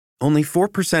Only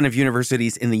 4% of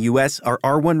universities in the U.S. are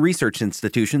R1 research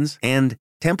institutions, and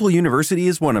Temple University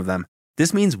is one of them.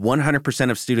 This means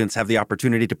 100% of students have the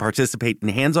opportunity to participate in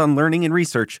hands-on learning and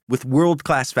research with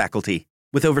world-class faculty.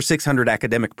 With over 600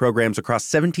 academic programs across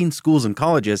 17 schools and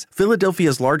colleges,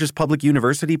 Philadelphia's largest public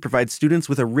university provides students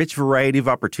with a rich variety of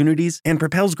opportunities and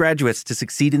propels graduates to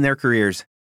succeed in their careers.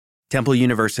 Temple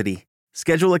University.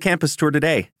 Schedule a campus tour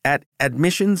today at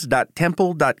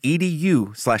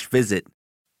admissions.temple.edu/visit.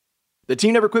 The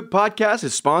Team Never Quit podcast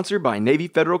is sponsored by Navy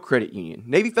Federal Credit Union.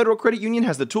 Navy Federal Credit Union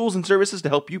has the tools and services to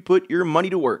help you put your money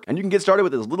to work, and you can get started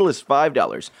with as little as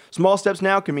 $5. Small steps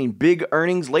now can mean big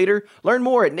earnings later. Learn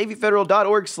more at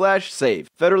NavyFederal.org/save.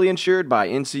 Federally insured by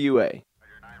NCUA.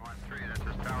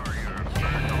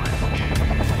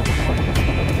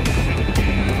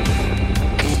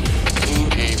 Team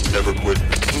Never Quit.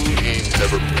 Team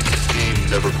Never Quit. Team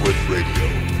Never Quit Radio.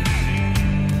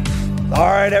 All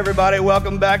right, everybody,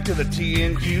 welcome back to the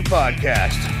TNQ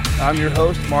podcast. I'm your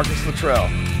host, Marcus Luttrell.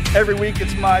 Every week,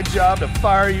 it's my job to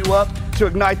fire you up, to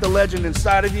ignite the legend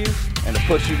inside of you, and to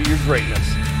push you to your greatness.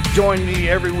 Join me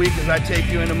every week as I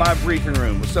take you into my briefing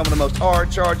room with some of the most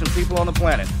hard-charging people on the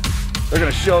planet. They're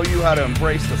going to show you how to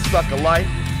embrace the suck of life,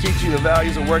 teach you the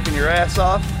values of working your ass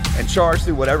off, and charge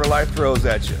through whatever life throws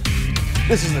at you.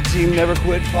 This is the Team Never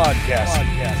Quit podcast.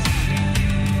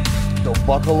 So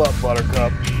buckle up,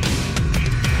 Buttercup.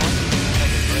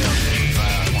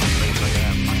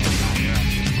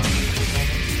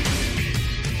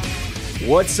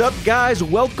 What's up, guys?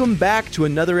 Welcome back to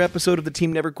another episode of the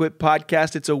Team Never Quit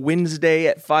podcast. It's a Wednesday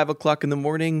at 5 o'clock in the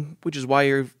morning, which is why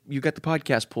you got the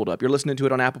podcast pulled up. You're listening to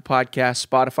it on Apple Podcasts,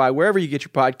 Spotify, wherever you get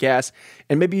your podcasts,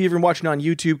 and maybe you're even watching on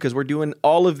YouTube because we're doing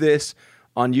all of this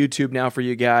on YouTube now for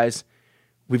you guys.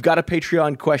 We've got a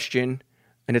Patreon question,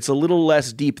 and it's a little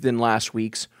less deep than last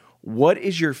week's. What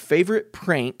is your favorite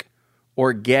prank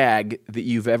or gag that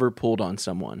you've ever pulled on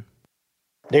someone?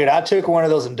 Dude, I took one of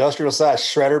those industrial-sized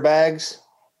shredder bags,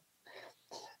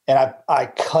 and I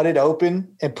cut it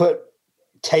open and put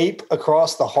tape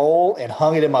across the hole and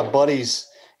hung it in my buddy's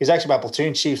 – he's actually my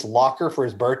platoon chief's locker for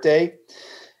his birthday,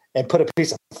 and put a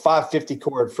piece of 550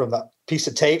 cord from the piece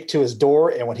of tape to his door.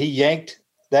 And when he yanked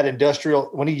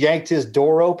his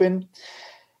door open,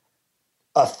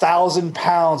 1,000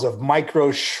 pounds of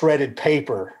micro shredded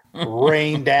paper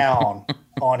rained down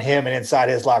on him and inside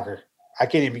his locker. I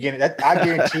can't even begin it. I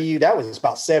guarantee you that was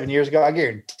about 7 years ago. I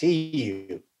guarantee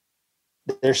you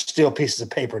there's still pieces of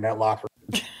paper in that locker.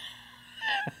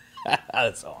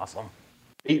 That's awesome.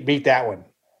 Beat that one.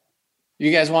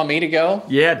 You guys want me to go?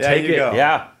 Yeah, take it. Go.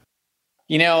 Yeah.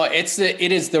 You know, it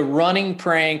is the running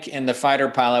prank in the fighter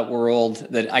pilot world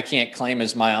that I can't claim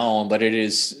as my own, but it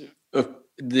is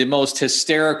the most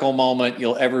hysterical moment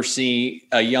you'll ever see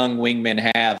a young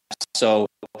wingman have. So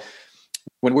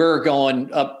when we're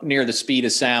going up near the speed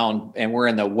of sound and we're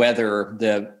in the weather,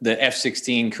 the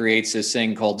F-16 creates this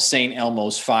thing called St.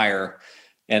 Elmo's fire.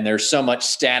 And there's so much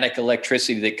static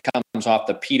electricity that comes off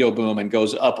the pitot boom and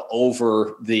goes up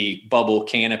over the bubble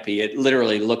canopy. It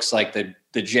literally looks like the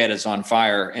jet is on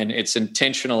fire, and it's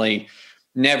intentionally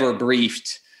never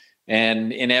briefed.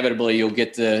 And inevitably you'll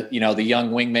get the young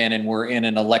wingman, and we're in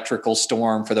an electrical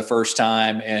storm for the first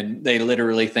time, and they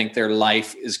literally think their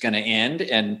life is going to end.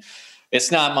 And it's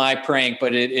not my prank,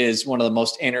 but it is one of the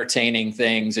most entertaining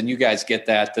things. And you guys get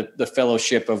that, the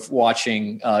fellowship of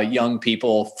watching young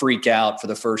people freak out for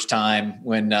the first time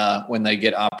when they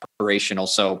get operational.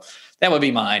 So that would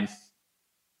be mine.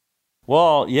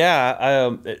 Well,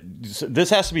 yeah, this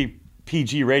has to be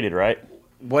PG rated, right?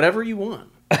 Whatever you want.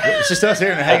 It's just us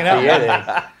here and hanging out.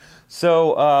 Yeah.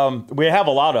 So we have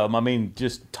a lot of them. I mean,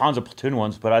 just tons of platoon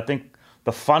ones. But I think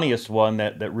the funniest one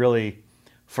that really,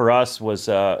 for us, was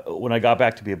when I got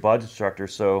back to be a bud instructor.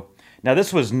 So now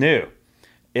this was new.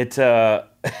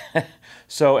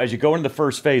 So as you go into the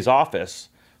first phase office,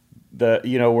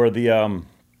 where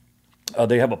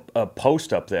they have a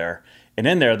post up there, and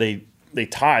in there they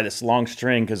tie this long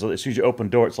string, because as soon as you open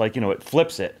the door, it's like, it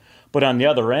flips it. But on the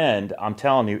other end, I'm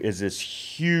telling you, is this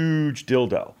huge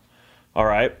dildo. All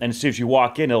right? And as soon as you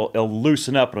walk in, it'll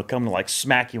loosen up, and it'll come and like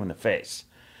smack you in the face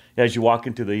as you walk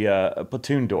into the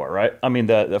platoon door, right? I mean,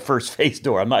 the first phase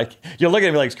door. I'm like, you're looking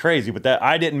at me like it's crazy, but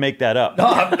I didn't make that up. No,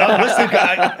 listen,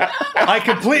 I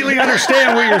completely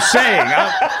understand what you're saying.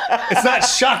 It's not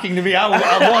shocking to me. I'm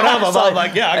one of them. I'm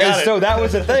like, yeah, I got it. So that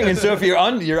was the thing. And so if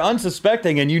you're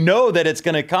unsuspecting, and you know that it's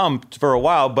going to come for a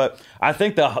while, but I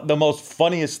think the most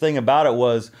funniest thing about it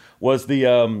was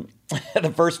the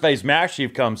the first phase mass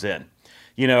chief comes in,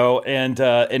 and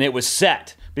it was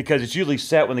set. because it's usually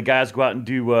set when the guys go out and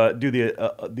do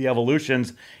the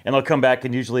evolutions, and they'll come back,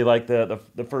 and usually like the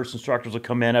first instructors will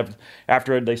come in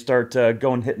after they start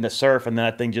going hitting the surf, and then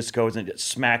that thing just goes and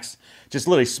just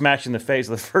literally smacks in the face.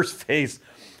 The first phase,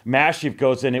 Mashif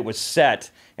goes in, it was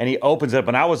set, and he opens it up,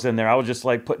 and I was in there. I was just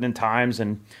like putting in times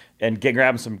and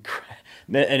grabbing some,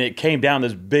 and it came down.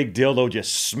 This big dildo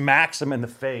just smacks him in the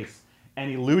face,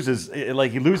 and he loses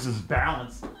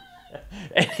balance,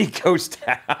 and he goes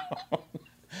down.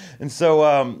 And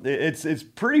so it's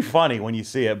pretty funny when you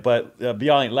see it, but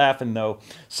y'all ain't laughing though,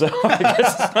 so I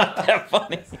guess it's not that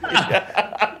funny.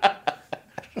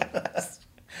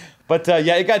 But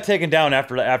yeah, it got taken down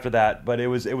after that. But it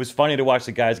was funny to watch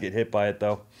the guys get hit by it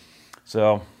though.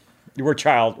 So we're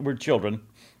children.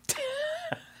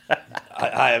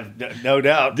 I have no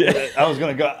doubt. I was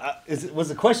going to go. Was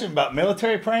the question about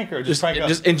military prank or just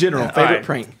in general? Favorite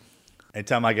prank.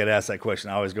 Anytime I get asked that question,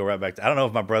 I always go right back to. I don't know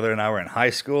if my brother and I were in high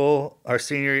school our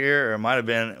senior year, or we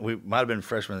might have been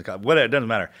freshmen in college. Whatever, it doesn't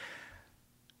matter.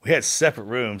 We had separate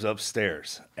rooms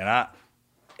upstairs, and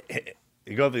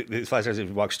you go up these flight stairs. If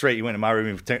you walk straight, you went to my room.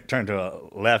 If you turn to the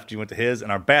left, you went to his, and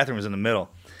our bathroom was in the middle.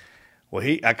 Well,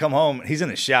 I come home, he's in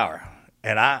the shower,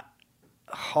 and I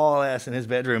haul ass in his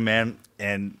bedroom, man,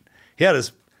 and he had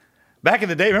his. Back in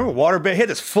the day, remember waterbed? He had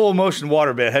this full motion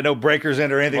waterbed, had no breakers in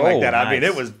it or anything like that. Nice. I mean,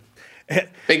 it was.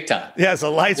 Big time. Yeah,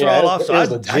 so lights were all off. So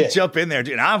I'd jump in there,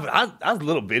 dude. And I was a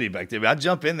little bitty back then. I'd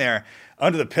jump in there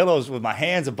under the pillows with my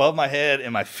hands above my head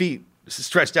and my feet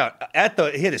stretched out. He had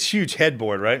this huge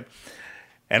headboard, right?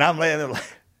 And I'm laying there,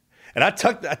 and I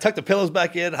tucked the pillows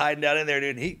back in, hiding down in there,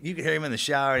 dude. You can hear him in the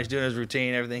shower. He's doing his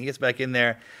routine, everything. He gets back in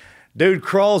there. Dude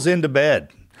crawls into bed.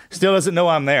 Still doesn't know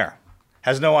I'm there.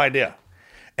 Has no idea.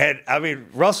 And, I mean,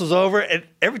 Russell's over, and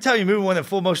every time you move one of the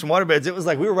full motion waterbeds, it was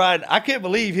like we were riding. I can't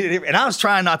believe he didn't hear. And I was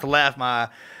trying not to laugh my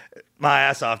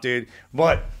ass off, dude.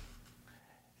 But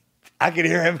I could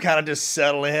hear him kind of just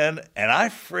settle in, and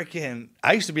I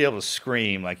used to be able to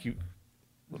scream like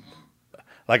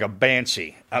a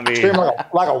banshee. I mean, Scream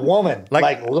like a woman,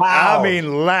 like loud. I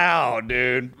mean, loud,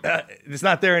 dude. It's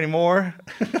not there anymore.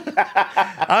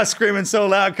 I was screaming so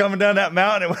loud coming down that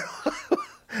mountain.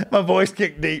 My voice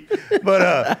kicked deep.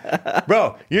 But,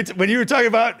 bro, when you were talking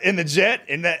about in the jet,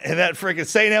 in that freaking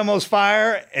St. Elmo's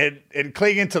fire and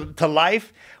clinging to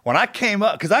life, when I came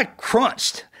up, because I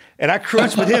crunched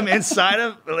with him inside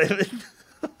of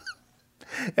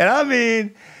and I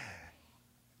mean,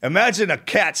 imagine a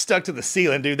cat stuck to the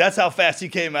ceiling, dude. That's how fast he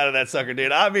came out of that sucker,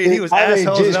 dude. I mean, he was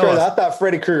assholes. I thought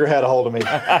Freddy Krueger had a hold of me.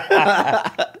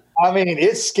 I mean,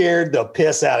 it scared the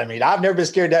piss out of me. I've never been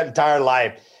scared that entire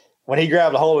life. When he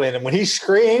grabbed a hold of it and when he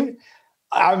screamed,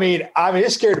 I mean,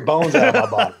 it scared the bones out of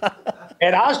my body.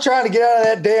 And I was trying to get out of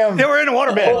that damn. They were in a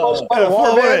waterbed.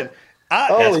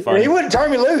 He wouldn't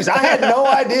turn me loose. I had no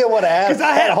idea what happened. Because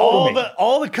I had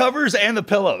all the covers and the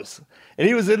pillows, and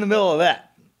he was in the middle of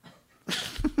that,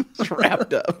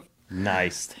 wrapped up.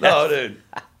 Nice. Oh, dude.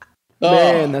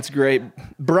 Man, that's great.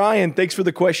 Brian, thanks for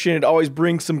the question. It always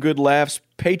brings some good laughs.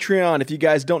 Patreon, if you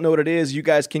guys don't know what it is, you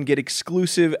guys can get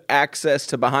exclusive access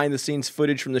to behind-the-scenes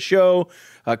footage from the show,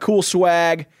 cool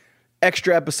swag,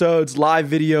 extra episodes, live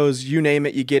videos, you name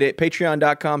it, you get it.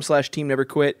 Patreon.com/Team Never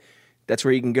Quit. That's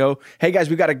where you can go. Hey, guys,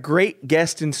 we got a great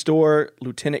guest in store,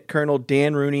 Lieutenant Colonel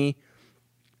Dan Rooney,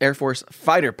 Air Force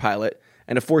fighter pilot,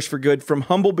 and a force for good. From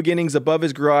humble beginnings above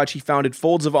his garage, he founded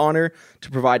Folds of Honor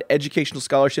to provide educational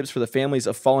scholarships for the families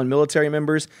of fallen military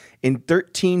members. In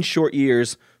 13 short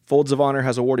years, Folds of Honor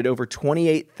has awarded over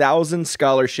 28,000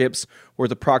 scholarships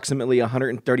worth approximately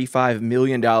 $135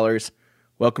 million.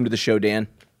 Welcome to the show, Dan.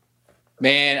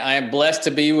 Man, I am blessed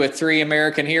to be with three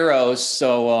American heroes.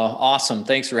 So awesome.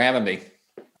 Thanks for having me.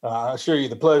 I assure you,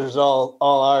 the pleasure's all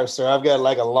ours, sir. I've got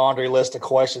like a laundry list of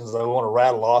questions that I want to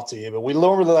rattle off to you, but we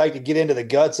normally like to get into the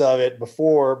guts of it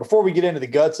before we get into the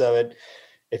guts of it.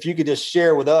 If you could just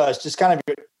share with us, just kind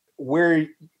of where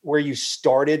you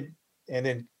started,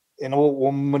 and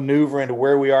we'll maneuver into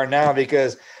where we are now,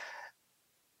 because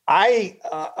I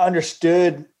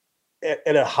understood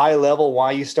at a high level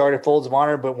why you started Folds of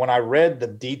Honor, but when I read the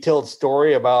detailed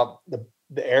story about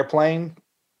the airplane.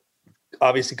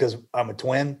 Obviously, because I'm a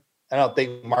twin. I don't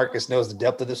think Marcus knows the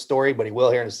depth of this story, but he will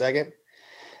here in a second.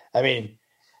 I mean,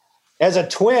 as a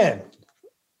twin,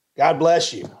 God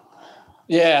bless you.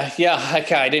 Yeah.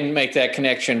 I didn't make that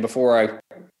connection before I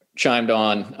chimed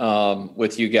on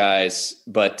with you guys.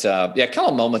 But kind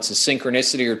of moments of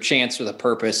synchronicity or chance with a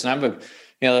purpose. And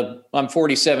I'm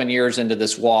 47 years into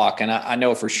this walk, and I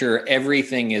know for sure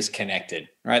everything is connected,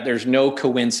 right? There's no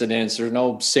coincidence. There's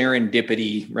no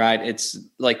serendipity, right? It's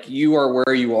like you are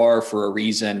where you are for a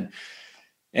reason.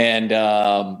 And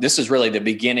this is really the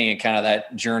beginning of kind of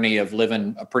that journey of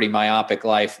living a pretty myopic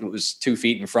life. It was 2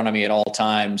 feet in front of me at all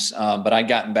times. But I'd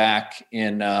gotten back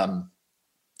in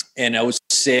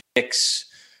 '06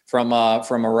 from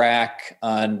Iraq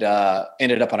and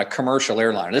ended up on a commercial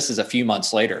airliner. This is a few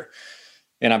months later.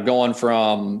 And I'm going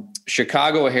from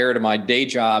Chicago O'Hare to my day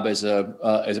job as a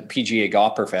PGA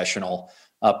golf professional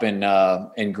up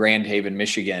in Grand Haven,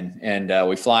 Michigan. And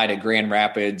we fly to Grand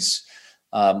Rapids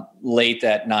late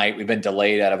that night. We've been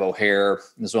delayed out of O'Hare.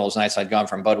 As well as nights I'd gone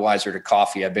from Budweiser to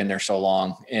coffee. I've been there so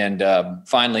long. And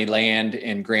finally land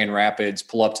in Grand Rapids,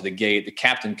 pull up to the gate. The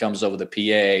captain comes over the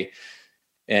PA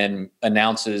and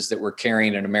announces that we're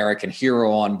carrying an American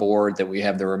hero on board, that we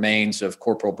have the remains of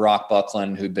Corporal Brock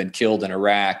Buckland, who'd been killed in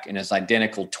Iraq, and his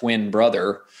identical twin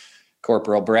brother,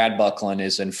 Corporal Brad Buckland,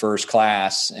 is in first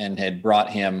class and had brought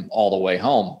him all the way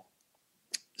home.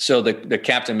 So the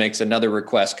captain makes another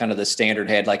request, kind of the standard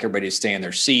head, like everybody to stay in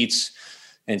their seats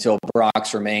until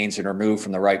Brock's remains are removed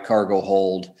from the right cargo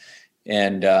hold.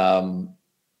 And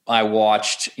I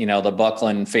watched, the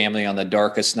Buckland family on the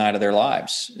darkest night of their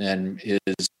lives, and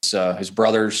his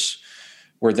brothers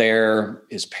were there,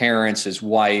 his parents, his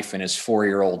wife, and his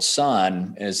 4-year-old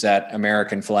son, as that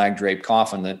American flag draped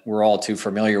coffin that we're all too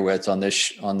familiar with on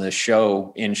this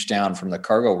show, inched down from the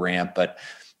cargo ramp. But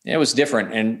it was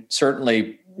different, and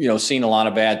certainly, seen a lot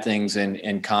of bad things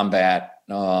in combat.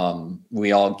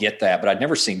 We all get that, but I'd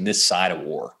never seen this side of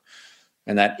war.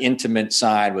 And that intimate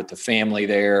side with the family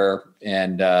there,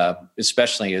 and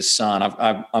especially his son.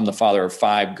 I'm the father of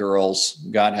 5 girls.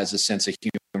 God has a sense of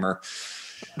humor,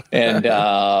 and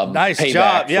nice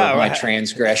payback job, for my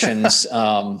transgressions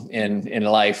in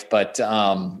life. But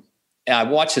I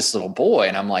watched this little boy,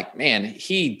 and I'm like, man,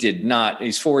 he did not.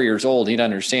 He's 4 years old. He'd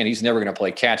understand he's never going to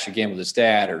play catch again with his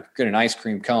dad, or get an ice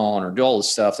cream cone, or do all the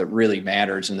stuff that really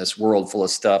matters in this world full of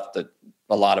stuff that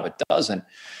a lot of it doesn't.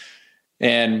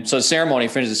 And so the ceremony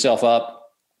finishes itself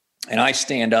up, and I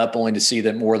stand up only to see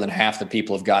that more than half the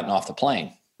people have gotten off the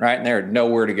plane, right? And they're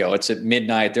nowhere to go. It's at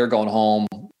midnight. They're going home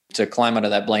to climb out of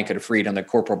that blanket of freedom that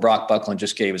Corporal Brock Buckland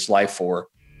just gave his life for.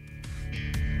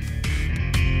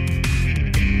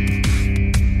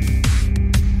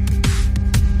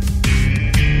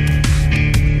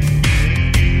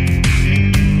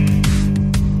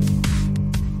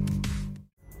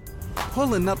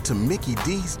 Pulling up to Mickey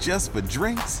D's just for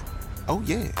drinks? Oh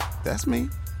yeah, that's me.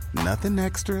 Nothing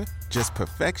extra, just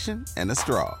perfection and a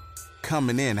straw.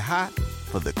 Coming in hot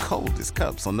for the coldest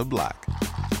cups on the block.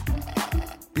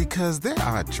 Because there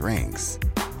are drinks.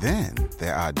 Then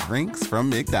there are drinks from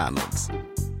McDonald's.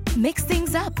 Mix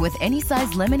things up with any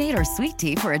size lemonade or sweet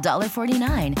tea for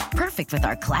 $1.49. Perfect with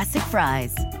our classic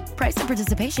fries. Price and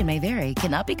participation may vary.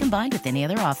 Cannot be combined with any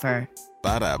other offer.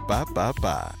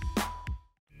 Ba-da-ba-ba-ba.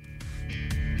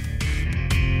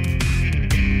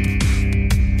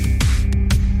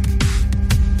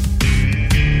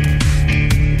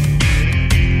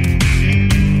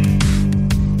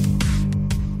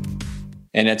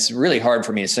 And it's really hard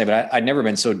for me to say, but I'd never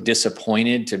been so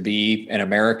disappointed to be an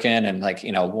American. And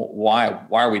why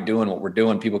are we doing what we're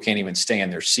doing? People can't even stay in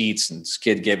their seats, and this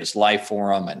kid gave his life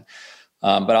for them. And,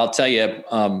 but I'll tell you,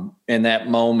 in that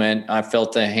moment, I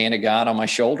felt the hand of God on my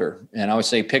shoulder. And I would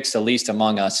say he picks the least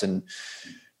among us, and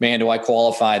man, do I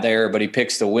qualify there, but he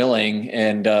picks the willing.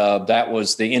 And that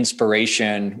was the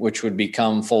inspiration, which would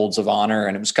become Folds of Honor.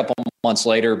 And it was a couple months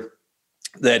later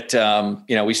that,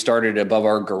 we started above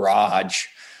our garage.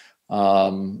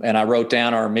 And I wrote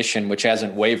down our mission, which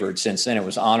hasn't wavered since then. It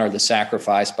was honor the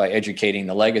sacrifice by educating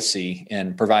the legacy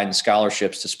and providing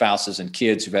scholarships to spouses and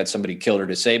kids who've had somebody killed or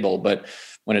disabled. But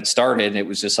when it started, it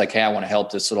was just like, hey, I want to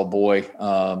help this little boy,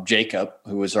 Jacob,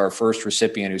 who was our first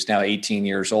recipient, who's now 18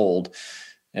 years old.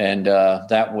 And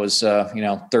that was,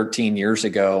 13 years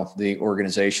ago, the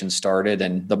organization started,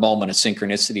 and the moment of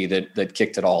synchronicity that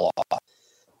kicked it all off.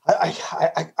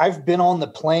 I've been on the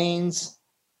planes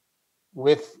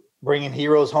with bringing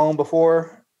heroes home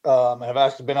before. And I've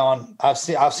actually been on, I've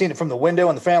seen it from the window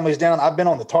and the family's down. I've been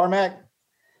on the tarmac,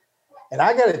 and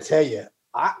I got to tell you,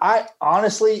 I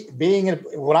honestly,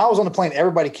 when I was on the plane,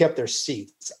 everybody kept their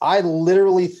seats. I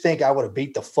literally think I would have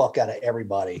beat the fuck out of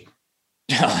everybody.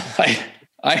 I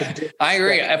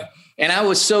agree. And I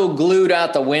was so glued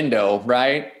out the window,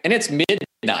 right? And it's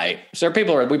midnight. So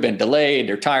people we've been delayed,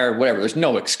 they're tired, whatever. There's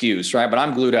no excuse, right? But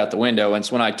I'm glued out the window. And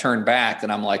it's when I turn back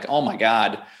that I'm like, oh my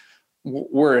God,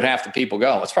 where did half the people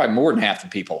go? It's probably more than half the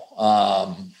people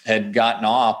had gotten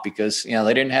off because,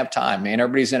 they didn't have time, man.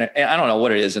 Everybody's in it. I don't know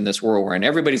what it is in this world we're in.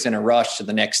 Everybody's in a rush to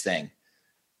the next thing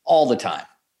all the time.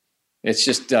 It's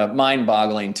just mind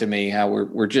boggling to me how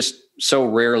we're just so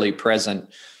rarely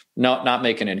present, not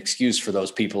making an excuse for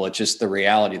those people. It's just the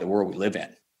reality of the world we live in.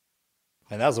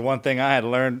 And that was the one thing I had to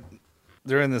learn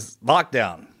during this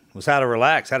lockdown was how to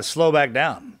relax, how to slow back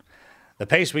down. The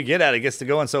pace we get at, it gets to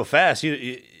going so fast,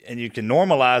 and you can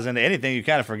normalize into anything. You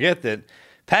kind of forget that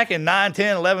packing 9,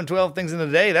 10, 11, 12 things in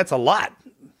a day, that's a lot.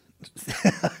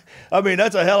 I mean,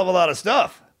 that's a hell of a lot of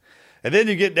stuff. And then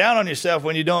you get down on yourself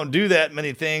when you don't do that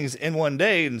many things in one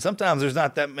day, and sometimes there's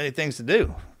not that many things to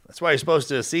do. That's why you're supposed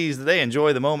to seize the day,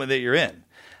 enjoy the moment that you're in.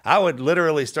 I would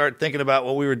literally start thinking about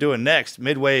what we were doing next,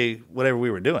 midway, whatever we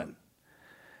were doing.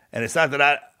 And it's not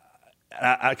that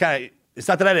it's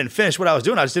not that I didn't finish what I was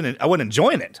doing. I wasn't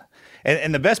enjoying it.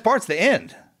 And the best part's the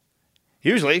end.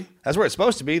 Usually, that's where it's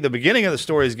supposed to be. The beginning of the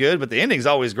story is good, but the ending's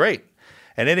always great.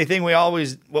 And anything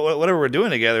whatever we're doing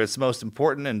together, it's the most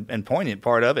important and poignant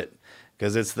part of it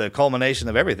because it's the culmination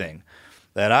of everything.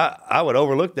 And I would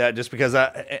overlook that just because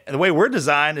the way we're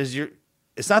designed is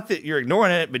it's not that you're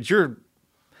ignoring it, but you're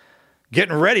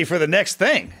getting ready for the next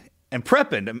thing and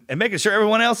prepping and making sure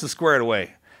everyone else is squared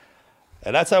away.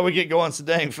 And that's how we get going so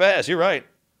dang fast. You're right.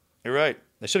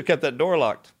 They should have kept that door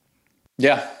locked.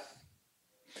 Yeah.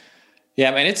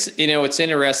 Yeah, I mean, it's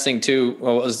interesting too.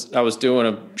 I was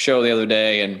doing a show the other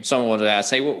day and someone wanted to ask,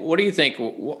 hey, what do you think,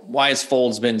 why has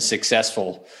Folds been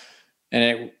successful?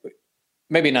 And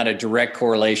maybe not a direct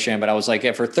correlation, but I was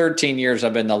like, for 13 years,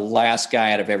 I've been the last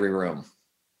guy out of every room.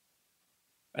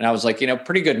 And I was like,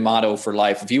 pretty good motto for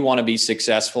life. If you want to be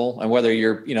successful, and whether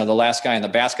you're, the last guy in the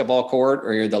basketball court,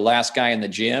 or you're the last guy in the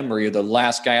gym, or you're the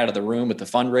last guy out of the room at the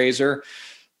fundraiser,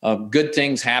 good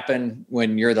things happen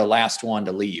when you're the last one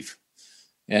to leave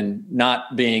and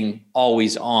not being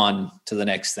always on to the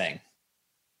next thing.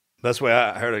 That's the way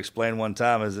I heard it explained one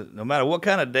time is that no matter what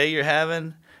kind of day you're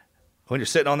having, when you're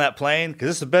sitting on that plane, because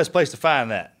this is the best place to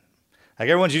find that. Like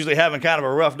everyone's usually having kind of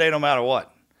a rough day no matter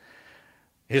what.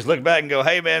 You just look back and go,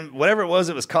 hey, man, whatever it was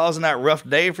that was causing that rough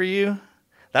day for you,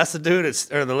 that's the dude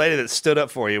or the lady that stood up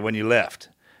for you when you left.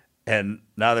 And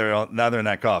now they're in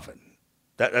that coffin.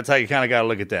 That's how you kind of got to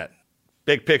look at that.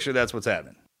 Big picture, that's what's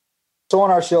happening. So on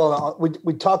our show,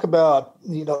 we talk about,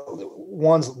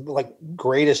 one's like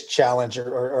greatest challenge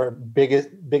or biggest,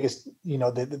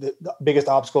 the biggest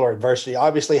obstacle or adversity.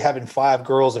 Obviously, having 5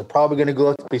 girls that are probably going to go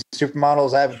up to be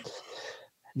supermodels, I have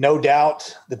no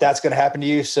doubt that's going to happen to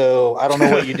you. So I don't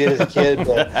know what you did as a kid,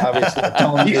 but obviously I'm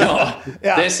telling you.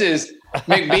 This is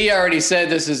McBee already said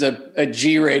this is a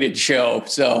G-rated show,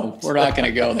 so we're not going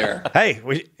to go there. Hey,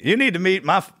 you need to meet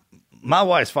my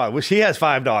wife's 5. She has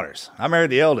 5 daughters. I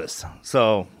married the eldest,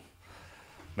 so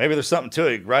maybe there's something to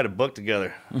it. Write a book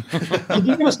together. Can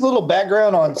you give us a little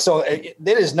background on? So it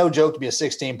is no joke to be a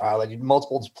 16 pilot. You do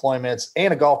multiple deployments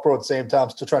and a golf pro at the same time.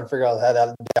 Still trying to figure out how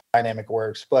that dynamic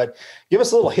works. But give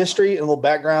us a little history and a little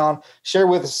background. Share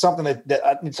with us something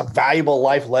that it's a valuable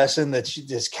life lesson that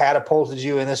just catapulted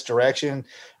you in this direction.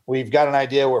 We've got an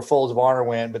idea where Folds of Honor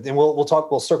went, but then we'll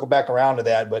circle back around to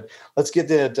that. But let's get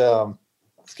that.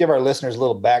 Let's give our listeners a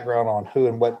little background on who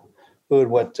and what.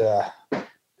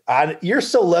 You're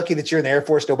so lucky that you're in the Air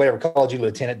Force. Nobody ever called you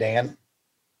Lieutenant Dan.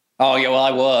 Oh yeah, well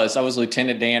I was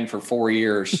Lieutenant Dan for 4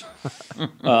 years,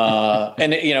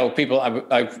 and people.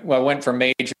 I went from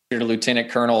major to lieutenant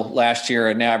colonel last year,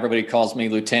 and now everybody calls me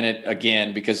lieutenant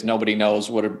again because nobody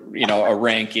knows what a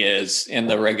rank is in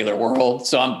the regular world.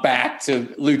 So I'm back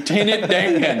to Lieutenant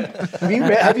Dan.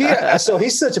 Have you? So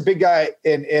he's such a big guy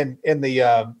in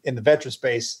the veteran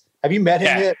space. Have you met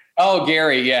him yet? Oh,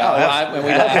 Gary, yeah.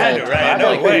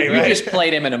 We just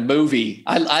played him in a movie.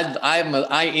 I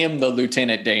am the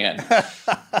Lieutenant Dan.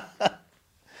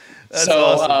 So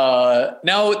awesome.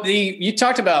 Now you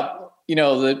talked about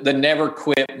the never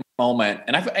quit moment,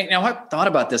 and I've thought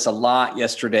about this a lot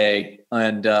yesterday,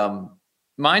 and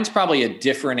mine's probably a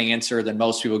different answer than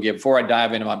most people give. Before I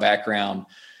dive into my background,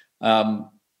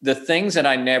 the things that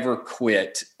I never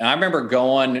quit. And I remember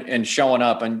going and showing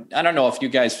up, and I don't know if you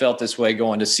guys felt this way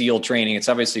going to SEAL training. It's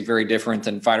obviously very different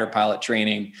than fighter pilot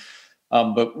training.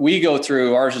 But we go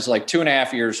through, ours is like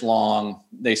 2.5 years long.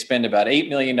 They spend about $8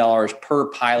 million per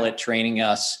pilot training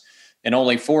us, and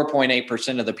only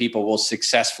 4.8% of the people will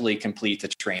successfully complete the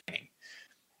training.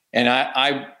 And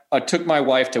I took my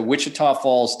wife to Wichita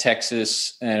Falls,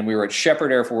 Texas, and we were at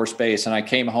Shepherd Air Force Base. And I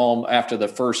came home after the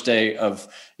first day of,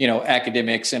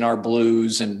 academics in our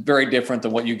blues, and very different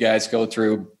than what you guys go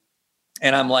through.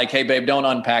 And I'm like, hey, babe, don't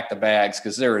unpack the bags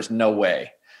because there is no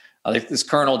way. This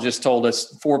colonel just told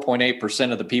us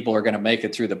 4.8% of the people are going to make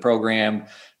it through the program.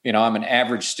 I'm an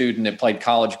average student that played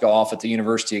college golf at the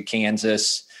University of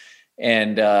Kansas.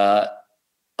 And I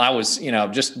was,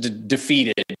 just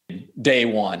defeated day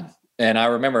one. And I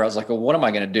remember I was like, well, what am I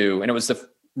going to do? And it was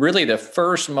really the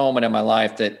first moment in my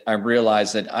life that I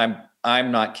realized that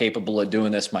I'm not capable of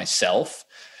doing this myself.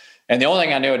 And the only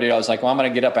thing I knew to do, I was like, well, I'm going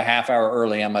to get up a half hour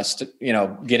early. I must,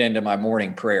 get into my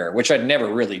morning prayer, which I'd never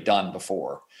really done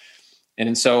before.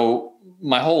 And so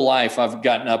my whole life I've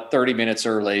gotten up 30 minutes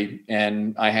early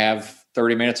and I have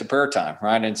 30 minutes of prayer time,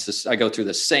 right? And it's just, I go through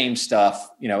the same stuff,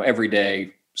 every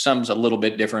day. Some's a little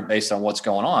bit different based on what's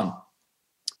going on.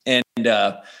 And,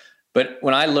 but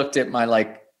when I looked at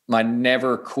my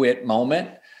never quit moment,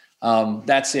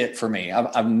 that's it for me.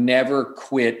 I've never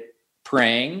quit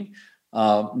praying.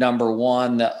 Number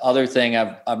one. The other thing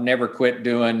I've never quit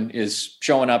doing is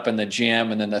showing up in the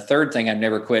gym. And then the third thing I've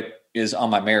never quit is on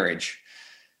my marriage.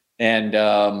 And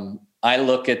I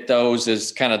look at those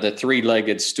as kind of the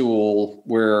three-legged stool,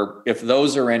 where if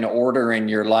those are in order in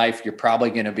your life, you're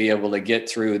probably going to be able to get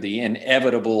through the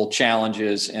inevitable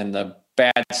challenges and the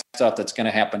bad stuff that's going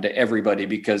to happen to everybody,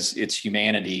 because it's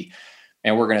humanity.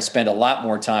 And we're going to spend a lot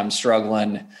more time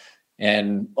struggling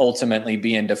and ultimately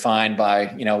being defined by,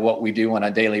 what we do on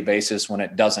a daily basis when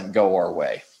it doesn't go our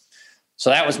way. So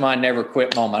that was my never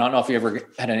quit moment. I don't know if you ever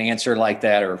had an answer like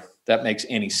that, or that makes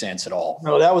any sense at all.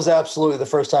 No, that was absolutely the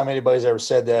first time anybody's ever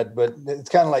said that. But it's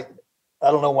kind of like,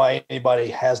 I don't know why anybody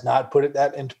has not put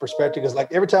that into perspective. Because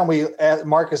like every time we ask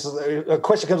Marcus, a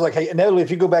question comes like, hey, inevitably,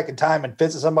 if you go back in time and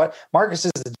visit somebody, Marcus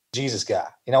is the Jesus guy.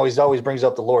 He always brings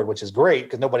up the Lord, which is great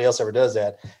because nobody else ever does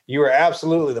that. You were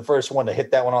absolutely the first one to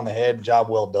hit that one on the head. Job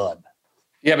well done.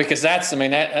 Yeah, because that's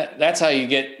how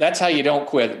you don't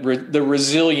quit, the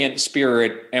resilient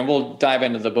spirit. And we'll dive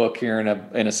into the book here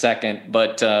in a second.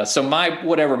 But so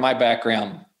my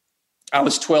background, I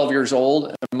was 12 years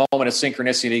old. A moment of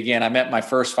synchronicity again. I met my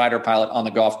first fighter pilot on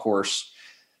the golf course.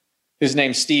 His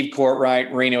name's Steve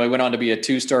Courtwright, Reno. He went on to be a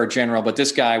 2-star general, but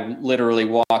this guy literally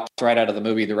walked right out of the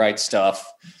movie The Right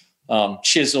Stuff.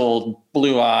 Chiseled,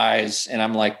 blue eyes. And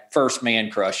I'm like, first man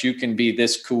crush. You can be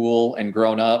this cool and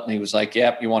grown up. And he was like,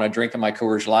 yep, you want to drink in my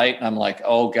Coors Light? And I'm like,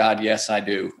 oh God, yes, I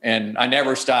do. And I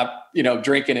never stopped,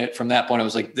 drinking it from that point. I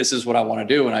was like, this is what I want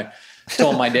to do. And I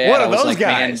told my dad, what are I was those like,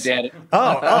 guys? man, Dad.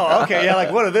 Oh, okay. Yeah.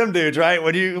 Like one of them dudes, right?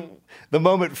 The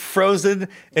moment frozen,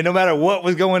 and no matter what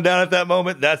was going down at that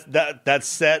moment, that's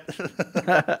set.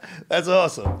 That's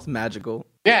awesome. It's magical.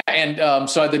 Yeah. And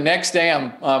so the next day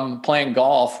I'm playing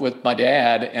golf with my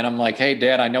dad, and I'm like, hey,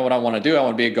 Dad, I know what I want to do. I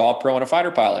want to be a golf pro and a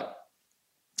fighter pilot.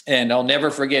 And I'll never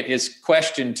forget his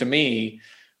question to me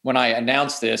when I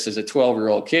announced this as a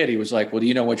 12-year-old kid. He was like, well, do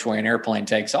you know which way an airplane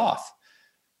takes off?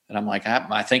 And I'm like,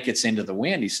 I think it's into the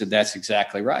wind. He said, that's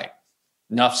exactly right.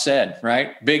 Enough said,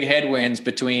 right? Big headwinds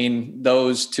between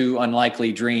those two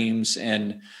unlikely dreams,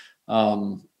 and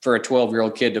for a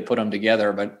 12-year-old kid to put them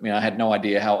together. But I had no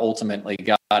idea how ultimately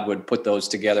God would put those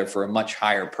together for a much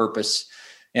higher purpose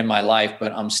in my life.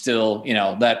 But I'm still,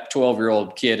 that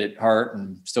 12-year-old kid at heart,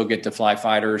 and still get to fly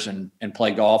fighters and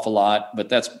play golf a lot. But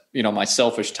that's, my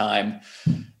selfish time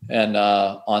and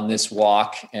on this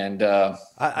walk, and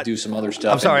do some other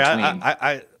stuff. I'm sorry.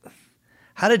 In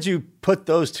how did you put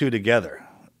those two together?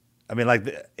 I mean,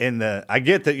 I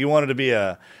get that you wanted to be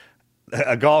a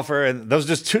golfer, and those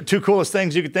are just two coolest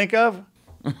things you could think of.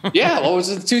 Yeah, well, it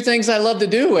was the two things I love to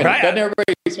do. And right. Doesn't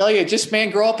everybody tell you, just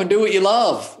grow up and do what you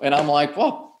love? And I'm like,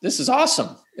 well, this is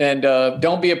awesome. And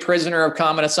don't be a prisoner of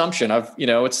common assumption.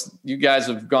 You guys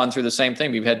have gone through the same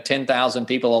thing. We've had 10,000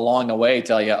 people along the way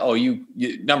tell you, oh, you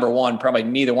number one, probably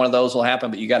neither one of those will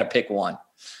happen, but you got to pick one.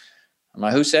 I'm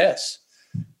like, who says?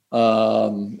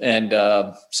 So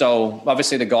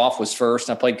obviously the golf was first.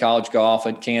 I played college golf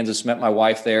at Kansas, met my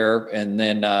wife there, and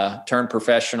then turned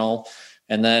professional.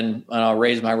 And then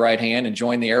raised my right hand and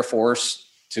joined the Air Force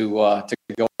to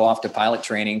go off to pilot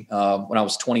training when I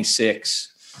was 26,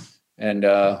 and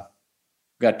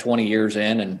got 20 years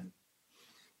in, and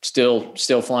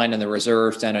still flying in the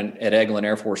reserves down at Eglin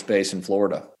Air Force Base in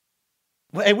Florida.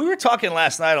 Well, hey, we were talking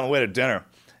last night on the way to dinner.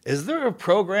 Is there a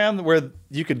program where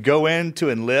you could go in to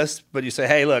enlist, but you say,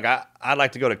 hey, look, I'd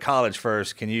like to go to college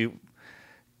first. Can you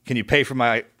pay for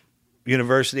my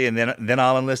university, and then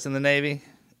I'll enlist in the Navy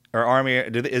or Army?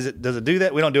 Does it do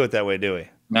that? We don't do it that way, do we?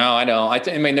 No, I don't.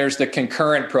 I mean, there's the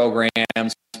concurrent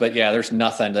programs, but yeah, there's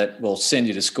nothing that will send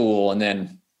you to school and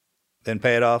then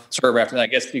pay it off. Serve after that. I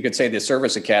guess you could say the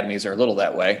service academies are a little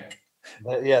that way.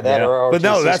 Yeah, that or but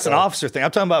no, that's an officer thing.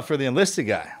 I'm talking about for the enlisted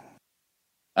guy.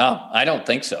 Oh, I don't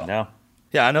think so. No.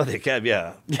 Yeah, I know the academy.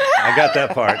 Yeah, I got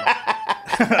that part.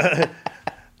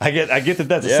 I get that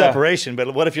that's a separation,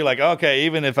 but what if you're like, okay,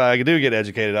 even if I do get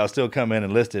educated, I'll still come in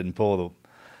enlisted and pull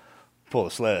the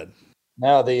sled.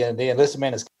 No, the enlisted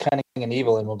man is cunning and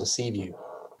evil and will deceive you.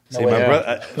 See, my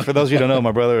brother. For those of you who don't know,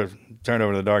 my brother turned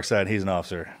over to the dark side. He's an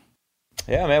officer.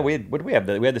 Yeah, man. What did we have?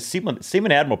 We had the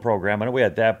Seaman Admiral program. I know we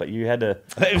had that, but you had to.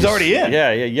 It was already in.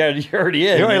 Yeah. You're already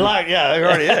in. You're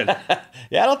already in.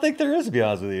 Yeah, I don't think there is, to be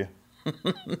honest with you.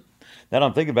 That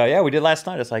I'm thinking about. Yeah, we did last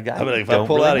night. It's like, I mean, if I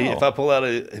pull out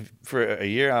for a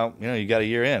year, you got a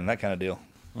year in, that kind of deal.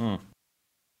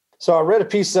 So I read a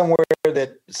piece somewhere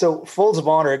that Folds of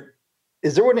Honor,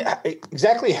 is there one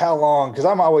exactly how long? Because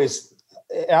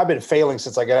I've been failing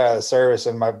since I got out of the service,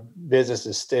 and my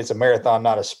business it's a marathon,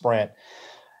 not a sprint.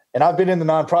 And I've been in the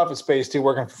nonprofit space too,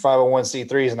 working for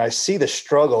 501c3s, and I see the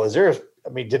struggle.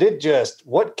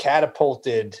 What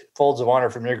catapulted Folds of Honor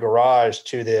from your garage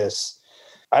to this?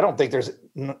 I don't think there's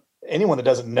anyone that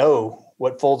doesn't know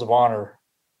what Folds of Honor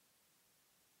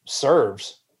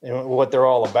serves and what they're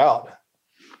all about.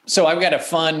 So I've got a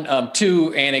fun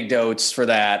two anecdotes for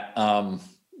that.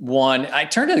 One, I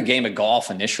turned to the game of golf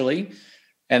initially,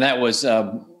 and that was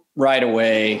right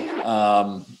away,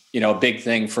 a big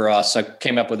thing for us. I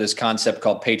came up with this concept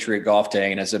called Patriot Golf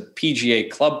Day. And as a PGA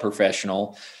club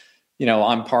professional,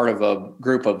 I'm part of a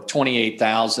group of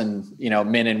 28,000,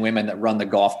 men and women that run the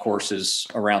golf courses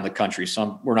around the country.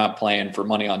 So we're not playing for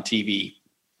money on TV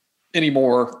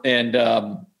anymore.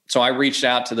 And so I reached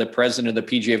out to the president of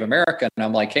the PGA of America, and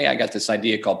I'm like, hey, I got this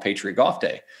idea called Patriot Golf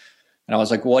Day. And I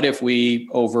was like, what if we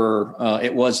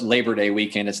it was Labor Day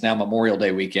weekend. It's now Memorial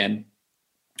Day weekend.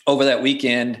 Over that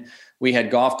weekend, we had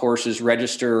golf courses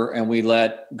register, and we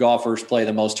let golfers play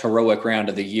the most heroic round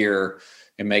of the year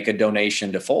and make a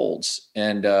donation to Folds.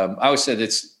 And I always said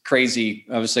it's crazy.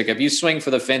 I was like, if you swing for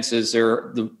the fences,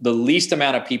 the least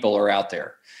amount of people are out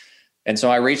there. And so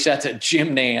I reached out to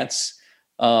Jim Nance,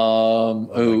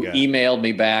 who emailed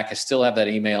me back. I still have that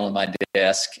email in my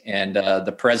desk, and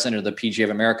the president of the PGA of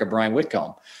America, Brian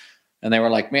Whitcomb. And they were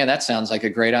like, man, that sounds like a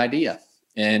great idea.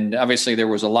 And obviously there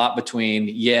was a lot between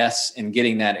yes and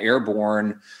getting that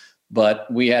airborne,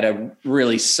 but we had a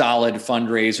really solid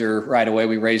fundraiser right away.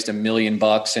 We raised $1 million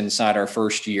inside our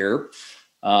first year.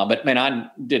 But man,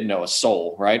 I didn't know a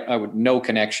soul, right? I had no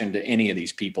connection to any of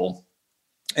these people.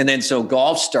 And then so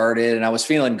golf started, and I was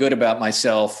feeling good about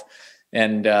myself.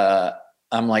 And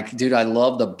I'm like, dude, I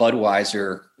love the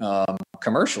Budweiser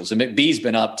commercials. And McBee's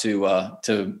been up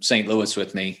to St. Louis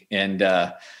with me.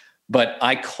 And but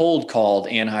I cold called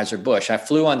Anheuser-Busch. I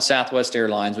flew on Southwest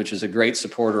Airlines, which is a great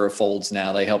supporter of Folds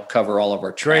now. They help cover all of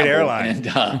our travel. Great airline.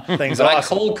 And things awesome. I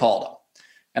cold called them.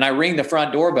 And I ring the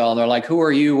front doorbell, and they're like, who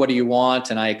are you? What do you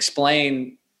want? And I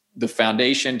explain the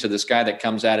foundation to this guy that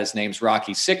comes out. His name's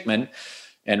Rocky Sickman.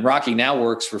 And Rocky now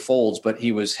works for Folds, but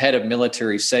he was head of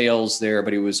military sales there,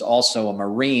 but he was also a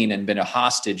Marine and been a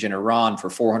hostage in Iran for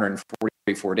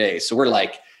 444 days. So we're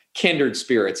like kindred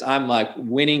spirits. I'm like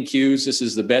winning cues. This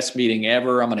is the best meeting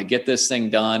ever. I'm going to get this thing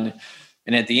done.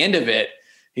 And at the end of it,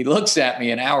 he looks at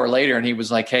me an hour later and he was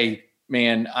like, hey,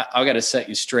 man, I got to set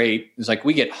you straight. It's like,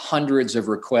 we get hundreds of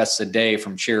requests a day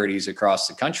from charities across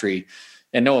the country.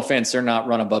 And no offense, they're not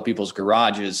running above people's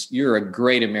garages. You're a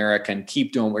great American.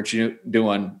 Keep doing what you're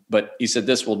doing. But he said,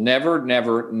 this will never,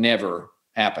 never, never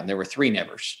happen. There were 3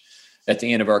 nevers at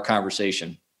the end of our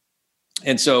conversation.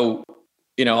 And so,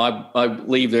 I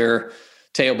leave their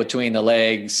tail between the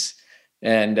legs.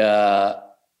 And I'm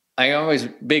always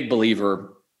a big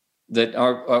believer that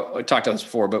I talked about this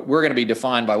before, but we're going to be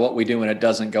defined by what we do when it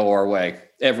doesn't go our way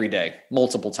every day,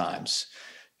 multiple times.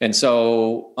 And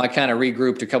so I kind of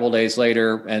regrouped a couple of days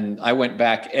later, and I went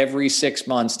back every 6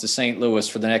 months to St. Louis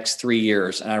for the next 3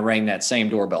 years. And I rang that same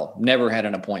doorbell, never had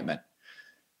an appointment.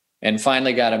 And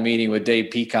finally got a meeting with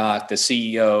Dave Peacock, the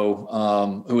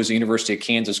CEO, who was a University of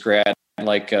Kansas grad,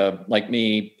 like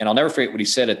me. And I'll never forget what he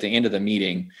said at the end of the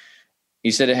meeting. He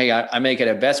said, hey, I make it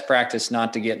a best practice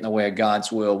not to get in the way of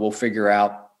God's will. We'll figure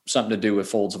out something to do with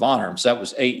Folds of Honor. So that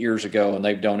was 8 years ago, and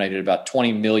they've donated about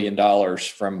 $20 million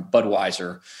from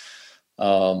Budweiser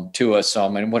to us. So, I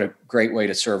mean, what a great way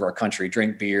to serve our country,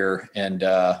 drink beer and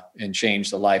change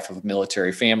the life of a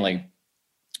military family.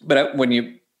 But when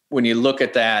you look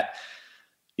at that,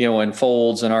 in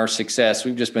Folds and our success,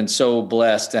 we've just been so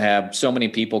blessed to have so many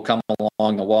people come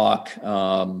along the walk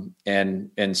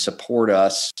and support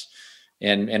us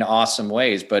in awesome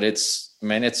ways. But it's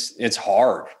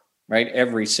hard, right?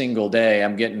 Every single day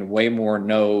I'm getting way more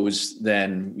no's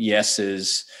than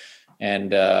yeses. And,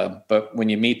 but when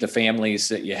you meet the families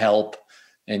that you help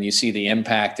and you see the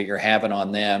impact that you're having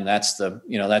on them, that's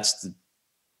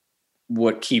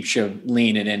what keeps you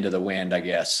leaning into the wind, I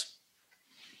guess.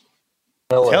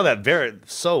 Tell that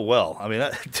so well. I mean,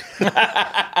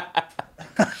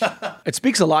 it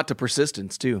speaks a lot to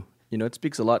persistence too. It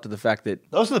speaks a lot to the fact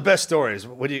that those are the best stories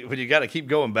when you got to keep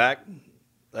going back.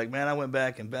 Like, man, I went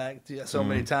back and back so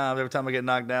many times. Every time I get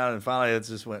knocked down, and finally it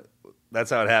just went. that's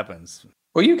how it happens.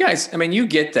 Well, you guys, I mean, you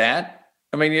get that.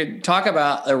 I mean, you talk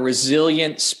about a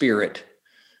resilient spirit.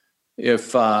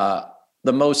 If the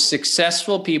most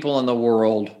successful people in the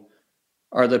world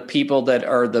are the people that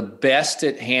are the best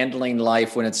at handling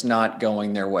life when it's not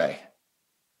going their way.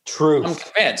 Truth. I'm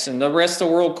convinced, and the rest of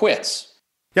the world quits.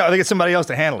 Yeah, they get somebody else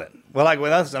to handle it. Well, like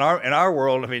with us in our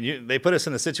world, I mean, they put us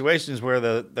in the situations where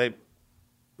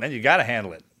man, you got to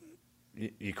handle it.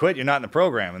 You quit, you're not in the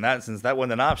program, and since that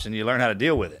wasn't an option, you learn how to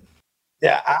deal with it.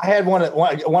 Yeah, I had one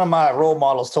of my role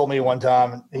models told me one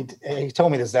time. He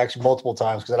told me this actually multiple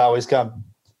times because I always come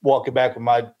walking back with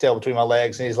my tail between my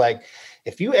legs, and he's like,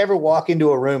 if you ever walk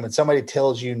into a room and somebody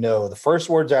tells you no, the first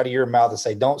words out of your mouth is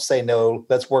say, don't say no.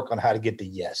 Let's work on how to get to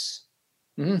yes.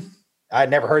 Mm-hmm. I had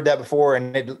never heard that before,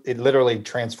 and it literally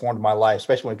transformed my life,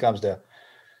 especially when it comes to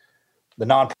the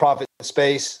nonprofit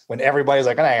space. When everybody's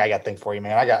like, I got to think for you,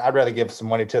 man. I'd rather give some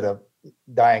money to the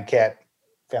Dying Cat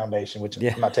Foundation, which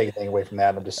I'm not taking anything away from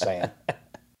that. I'm just saying.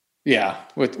 Yeah,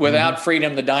 without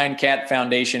freedom, the Dying Cat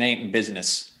Foundation ain't in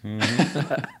business.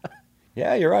 Mm-hmm.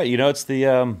 Yeah, you're right. It's the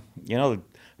the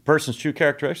person's true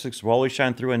characteristics will always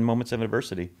shine through in moments of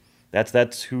adversity.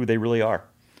 That's who they really are.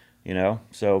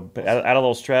 So add a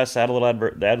little stress, add a little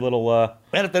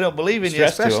and if they don't believe in you,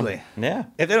 especially, yeah,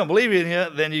 if they don't believe in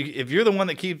you, then if you're the one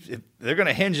that they're going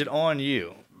to hinge it on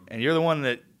you, and you're the one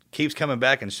that keeps coming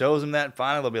back and shows them that.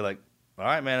 Finally, they'll be like, all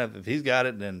right, man, if he's got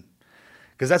it, then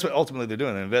because that's what ultimately they're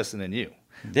doing. They're investing in you.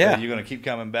 Yeah, you're going to keep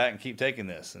coming back and keep taking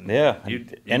this. And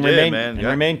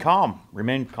remain calm,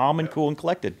 and cool and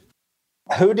collected.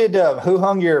 Who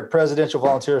hung your Presidential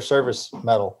Volunteer Service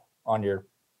medal hung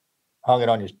it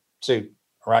on your suit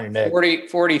around your neck?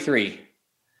 43.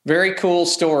 Very cool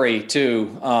story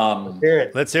too.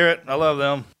 Let's hear it. I love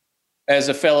them. As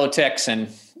a fellow Texan,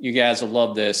 you guys will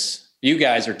love this. You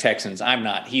guys are Texans. I'm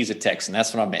not. He's a Texan.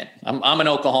 That's what I meant. I'm in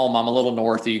Oklahoma. I'm a little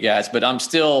north of you guys, but I'm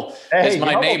still, as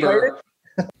my neighbor.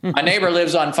 My neighbor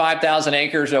lives on 5,000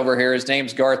 acres over here. His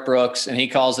name's Garth Brooks, and he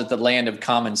calls it the land of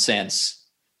common sense,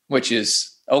 which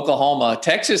is Oklahoma.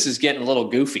 Texas is getting a little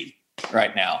goofy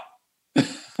right now.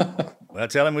 Well,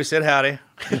 tell him we said howdy.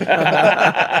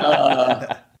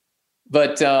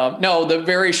 No, the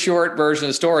very short version of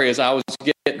the story is I was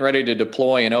getting ready to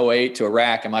deploy in 2008 to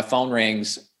Iraq, and my phone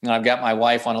rings, and I've got my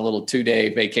wife on a little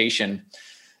 2-day vacation,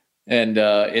 and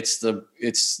it's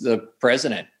the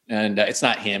president. And it's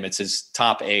not him, it's his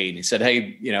top aide. He said,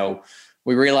 hey,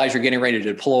 we realize you're getting ready to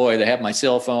deploy. They have my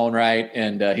cell phone, right?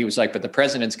 And he was like, but the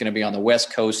president's going to be on the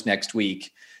West Coast next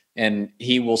week, and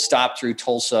he will stop through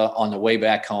Tulsa on the way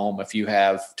back home if you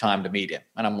have time to meet him.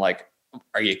 And I'm like,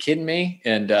 are you kidding me?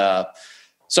 And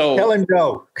so tell him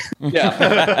no.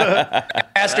 Yeah.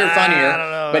 Faster,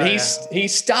 funnier. But he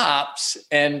stops,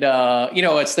 and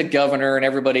it's the governor and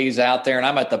everybody's out there, and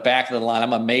I'm at the back of the line.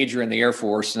 I'm a major in the Air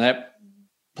Force, and that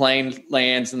plane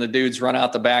lands and the dudes run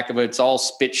out the back of it. It's all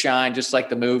spit shine, just like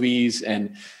the movies.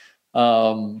 And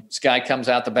this guy comes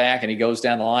out the back and he goes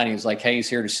down the line. He's like, hey, he's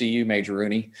here to see you, Major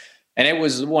Rooney. And it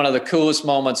was one of the coolest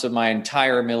moments of my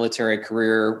entire military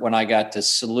career when I got to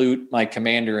salute my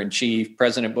commander in chief,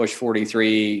 President Bush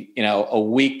 43, a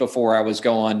week before I was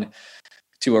going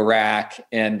to Iraq.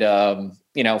 And,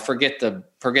 forget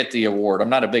the award. I'm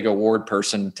not a big award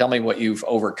person. Tell me what you've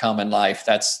overcome in life.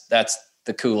 That's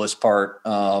the coolest part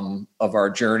of our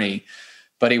journey.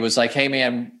 But he was like, hey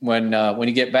man, when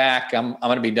you get back, I'm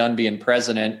going to be done being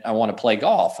president. I want to play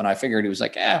golf. And I figured he was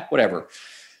like, whatever.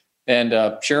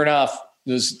 And sure enough,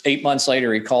 it was 8 months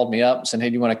later, he called me up and said, hey,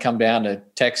 do you want to come down to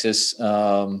Texas,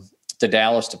 to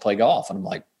Dallas to play golf? And I'm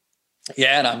like,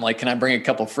 yeah. And I'm like, can I bring a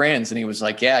couple friends? And he was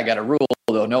like, yeah, I got a rule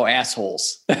though. No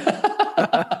assholes.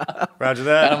 Roger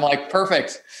that. And I'm like,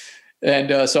 perfect.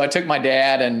 And so I took my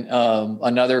dad and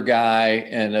another guy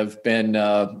and have been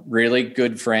really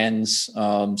good friends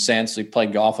since. We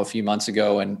played golf a few months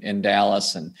ago in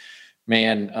Dallas. And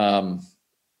man,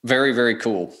 very, very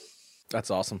cool. That's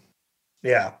awesome.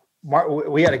 Yeah.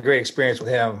 We had a great experience with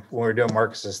him when we were doing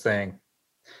Marcus's thing.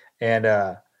 And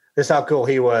this is how cool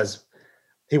he was.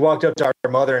 He walked up to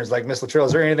our mother and was like, Miss Luttrell,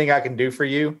 is there anything I can do for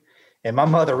you? And my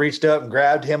mother reached up and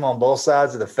grabbed him on both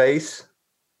sides of the face,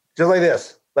 just like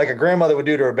this. Like a grandmother would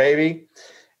do to her baby,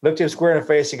 looked him square in the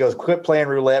face. He goes, quit playing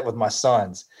roulette with my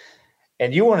sons.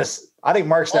 And I think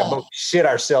Mark's and I both shit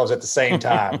ourselves at the same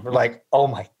time. We're like, oh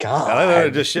my God. I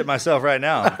literally just shit myself right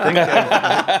now.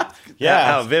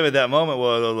 How vivid that moment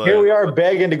was. Here we are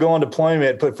begging to go on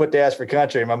deployment, put foot to ass for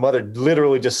country. And my mother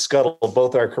literally just scuttled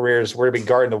both our careers. We're to be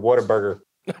guarding the Whataburger.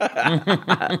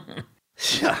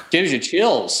 Gives you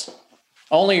chills.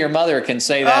 Only your mother can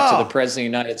say that to the President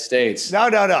of the United States. No.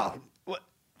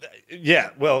 Yeah,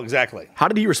 well, exactly. How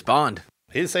did he respond?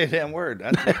 He didn't say a damn word.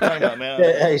 That's what I'm talking about, man.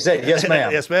 Yeah, he said, yes,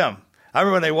 ma'am. Yes, ma'am. I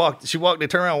remember when they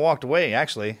turned around and walked away,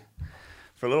 actually,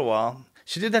 for a little while.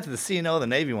 She did that to the CNO of the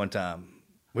Navy one time.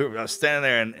 I was standing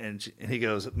there, and he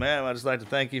goes, ma'am, I'd just like to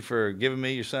thank you for giving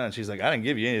me your son. She's like, I didn't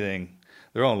give you anything.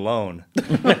 They're on loan.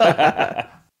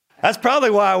 That's probably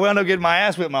why I wound up getting my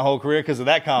ass whipped my whole career, because of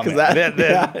that comment.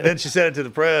 Then she said it to the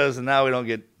press, and now we don't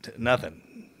get nothing.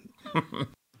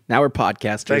 Now we're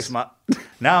podcasters. Thanks,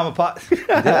 now I'm a pod.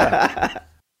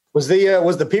 Was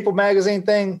the People magazine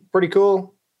thing pretty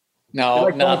cool? No,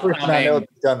 nothing. I know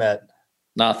that's done that.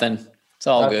 Nothing. It's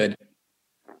all good.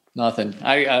 Nothing.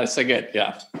 I say good.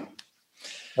 Yeah.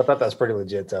 I thought that was pretty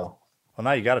legit, though. Well,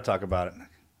 now you got to talk about it.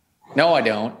 No, I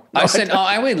don't.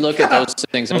 I would look at those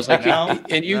things. I was like,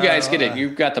 and you guys get it.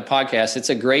 You've got the podcast. It's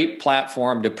a great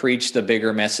platform to preach the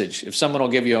bigger message. If someone will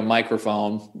give you a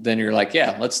microphone, then you're like,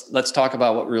 yeah, let's talk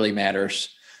about what really matters.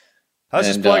 I was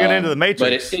just plugging into the matrix.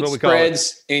 But it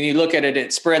spreads, and you look at it,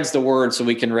 it spreads the word so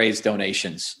we can raise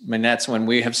donations. I mean, that's when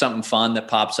we have something fun that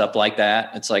pops up like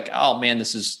that. It's like, oh man,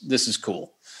 this is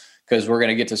cool, because we're going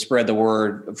to get to spread the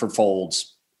word for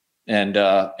Folds and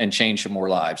change some more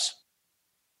lives.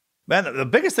 Man, the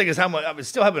biggest thing is how much I'm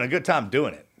still having a good time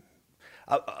doing it.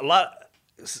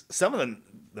 Some of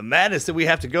the madness that we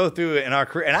have to go through in our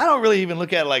career, and I don't really even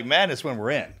look at it like madness when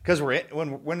we're in, because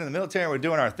when we're in the military and we're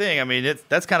doing our thing. I mean,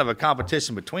 that's kind of a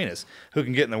competition between us who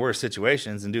can get in the worst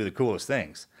situations and do the coolest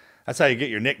things. That's how you get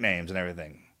your nicknames and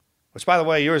everything. Which, by the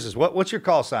way, yours is what's your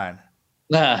call sign?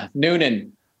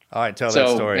 Noonan. All right, tell that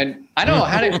story. And I don't know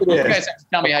how you guys have to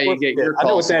tell me how you get your call. I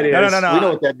know what that is. No. We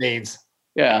know what that means.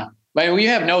 Yeah. But you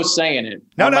have no say in it.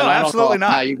 No, I don't absolutely know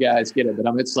not. how you guys get it,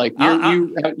 but it's like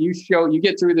you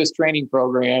get through this training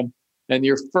program, and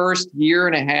your first year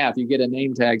and a half, you get a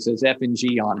name tag that says F and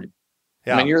G on it.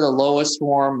 Yeah. I mean, you're the lowest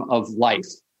form of life,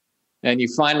 and you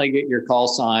finally get your call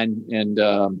sign. And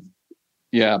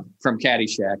from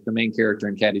Caddyshack, the main character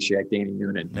in Caddyshack, Danny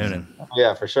Noonan.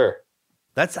 Yeah, for sure.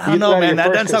 I don't know, man.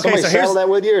 That's okay. So here's that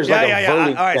with you. All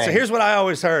right. So here's what I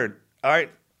always heard. All right.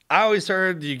 I always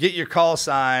heard you get your call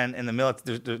sign in the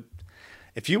military.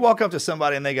 If you walk up to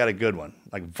somebody and they got a good one,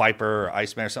 like Viper or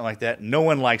Iceman or something like that, no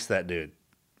one likes that dude.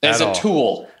 As a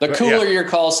tool. The cooler your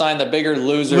call sign, the bigger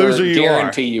loser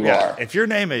guarantee you are. If your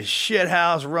name is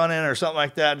Shithouse Running or something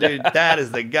like that, dude, that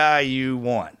is the guy you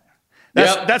want.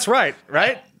 That's right?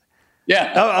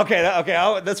 Yeah. Oh, okay.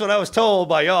 That's what I was told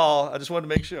by y'all. I just wanted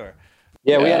to make sure.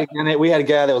 Yeah, we had a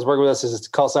guy that was working with us. His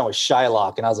call sign was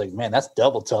Shylock, and I was like, man, that's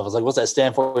double tough. I was like, what's that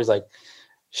stand for? He's like,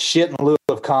 shit in lieu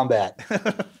of combat.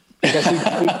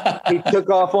 He took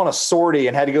off on a sortie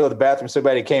and had to go to the bathroom so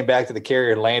bad he came back to the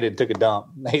carrier and landed and took a dump.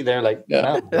 They're like,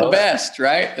 no, the best,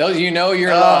 right? Those you're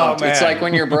loved. It's like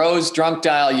when your bros drunk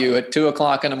dial you at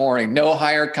 2:00 in the morning. No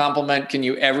higher compliment can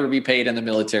you ever be paid in the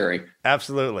military.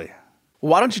 Absolutely.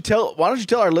 Why don't you tell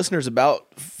our listeners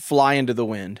about Fly Into the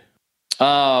Wind?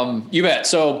 You bet.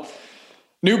 So,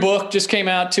 new book just came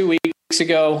out 2 weeks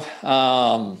ago.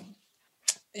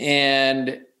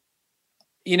 And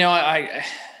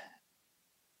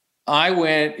I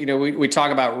went, we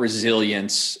talk about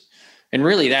resilience, and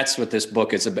really that's what this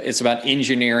book is about. It's about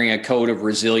engineering a code of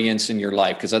resilience in your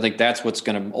life, because I think that's what's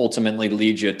going to ultimately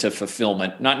lead you to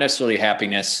fulfillment, not necessarily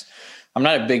happiness. I'm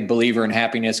not a big believer in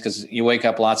happiness, because you wake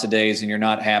up lots of days and you're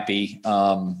not happy.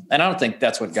 And I don't think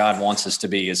that's what God wants us to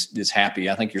be, is happy.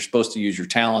 I think you're supposed to use your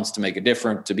talents to make a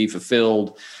difference, to be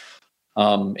fulfilled.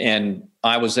 And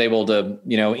I was able to,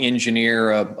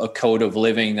 engineer a code of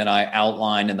living that I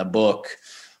outlined in the book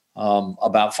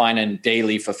about finding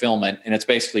daily fulfillment. And it's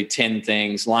basically 10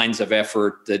 things, lines of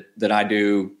effort that I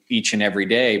do each and every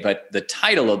day. But the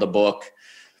title of the book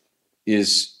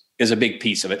is a big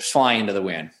piece of it. Fly into the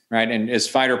wind, right? And as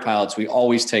fighter pilots, we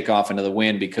always take off into the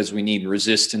wind because we need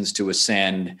resistance to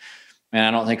ascend. And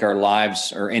I don't think our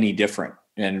lives are any different.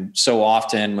 And so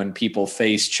often when people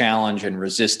face challenge and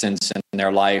resistance in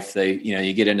their life,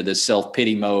 you get into this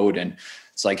self-pity mode, and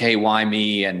it's like, hey, why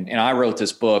me? And I wrote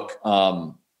this book,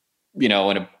 in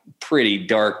a pretty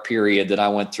dark period that I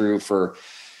went through for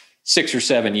 6 or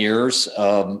 7 years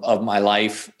of my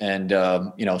life, and,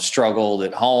 struggled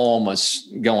at home,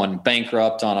 was going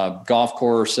bankrupt on a golf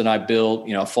course that I built.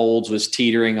 Folds was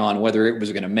teetering on whether it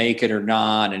was going to make it or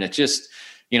not. And it just,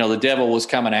 the devil was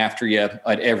coming after you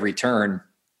at every turn.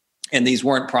 And these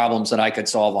weren't problems that I could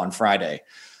solve on Friday.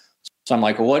 So I'm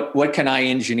like, what can I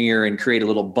engineer and create a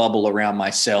little bubble around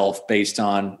myself based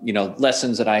on,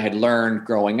 lessons that I had learned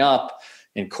growing up,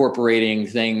 incorporating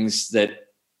things that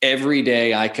every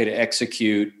day I could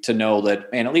execute to know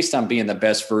that, man, at least I'm being the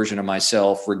best version of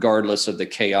myself, regardless of the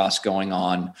chaos going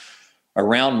on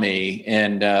around me.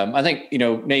 And I think,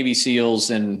 Navy SEALs,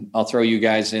 and I'll throw you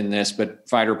guys in this, but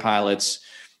fighter pilots,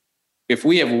 if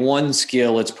we have one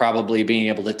skill, it's probably being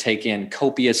able to take in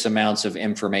copious amounts of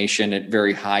information at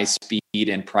very high speed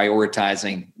and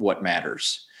prioritizing what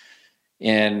matters.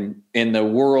 And in the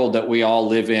world that we all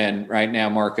live in right now,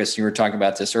 Marcus, you were talking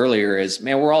about this earlier, is,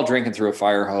 man, we're all drinking through a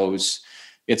fire hose.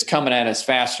 It's coming at us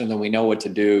faster than we know what to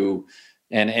do.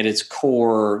 And at its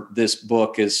core, this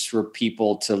book is for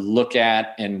people to look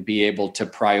at and be able to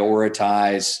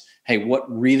prioritize, hey, what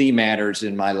really matters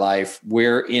in my life?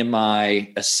 Where am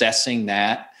I assessing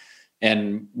that?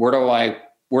 And where do I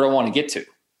want to get to?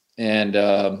 And,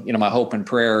 my hope and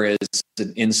prayer is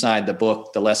that inside the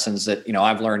book, the lessons that,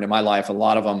 I've learned in my life, a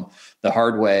lot of them the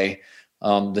hard way,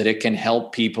 that it can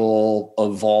help people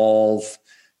evolve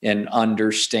and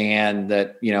understand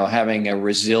that, having a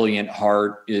resilient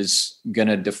heart is going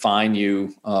to define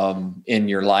you in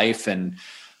your life. And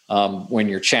when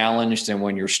you're challenged and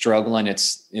when you're struggling,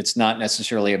 it's not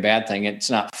necessarily a bad thing.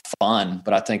 It's not fun,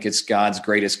 but I think it's God's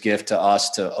greatest gift to us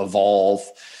to evolve.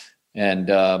 And,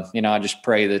 I just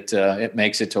pray that it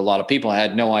makes it to a lot of people. I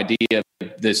had no idea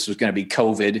this was going to be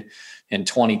COVID in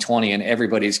 2020, and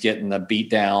everybody's getting the beat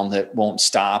down that won't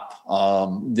stop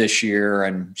this year.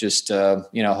 And just,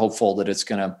 hopeful that it's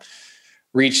going to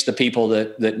reach the people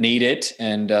that need it,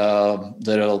 and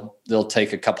that they'll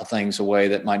take a couple things away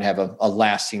that might have a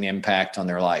lasting impact on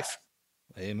their life.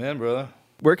 Amen, brother.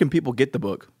 Where can people get the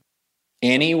book?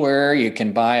 Anywhere you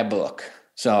can buy a book.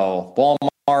 So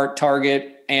Walmart,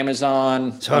 Target,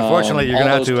 Amazon. So unfortunately, you're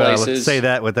going to have to say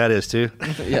that what that is too.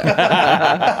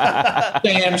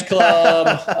 Sam's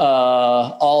Club,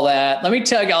 all that.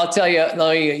 I'll tell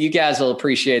you, you guys will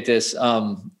appreciate this.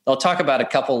 I'll talk about a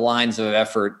couple lines of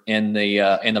effort in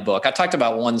the book. I talked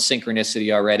about one,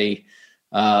 synchronicity, already.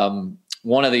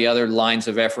 One of the other lines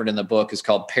of effort in the book is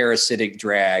called parasitic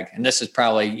drag. And this is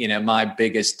probably, my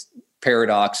biggest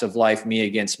paradox of life, me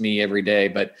against me every day.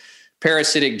 But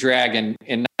parasitic drag, in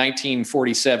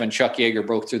 1947, Chuck Yeager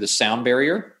broke through the sound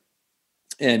barrier,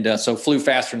 and so flew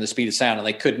faster than the speed of sound, and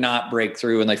they could not break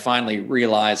through. And they finally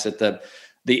realized that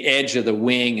the edge of the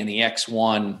wing in the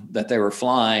X-1 that they were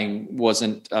flying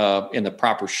wasn't in the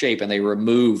proper shape, and they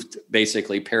removed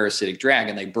basically parasitic drag,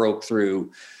 and they broke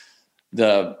through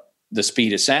the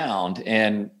speed of sound.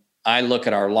 And I look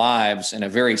at our lives in a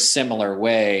very similar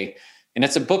way. And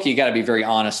it's a book you got to be very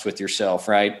honest with yourself,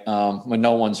 right? When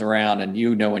no one's around, and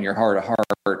in your heart of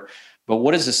heart. But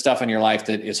what is the stuff in your life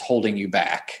that is holding you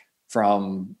back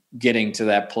from getting to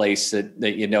that place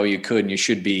that you could and you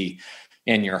should be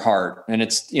in your heart? And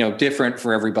it's different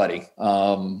for everybody,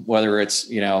 whether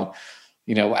it's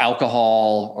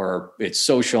alcohol, or it's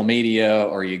social media,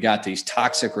 or you got these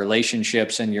toxic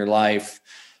relationships in your life.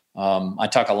 I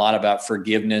talk a lot about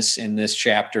forgiveness in this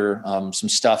chapter, some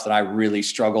stuff that I really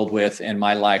struggled with in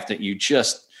my life that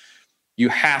you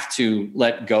have to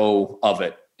let go of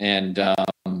it. And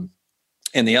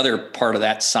the other part of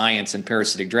that science and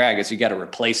parasitic drag is you got to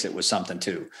replace it with something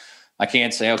too. I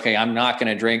can't say, okay, I'm not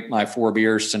going to drink my 4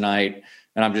 beers tonight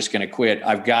and I'm just going to quit.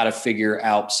 I've got to figure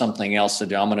out something else to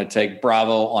do. I'm going to take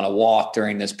Bravo on a walk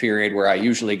during this period where I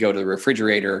usually go to the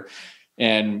refrigerator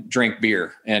and drink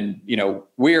beer. And,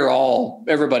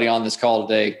 everybody on this call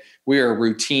today, we are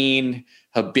routine,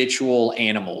 habitual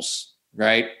animals,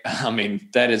 right? I mean,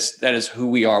 that is who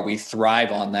we are. We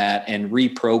thrive on that, and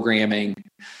reprogramming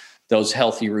those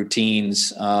healthy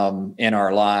routines in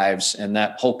our lives. And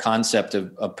that whole concept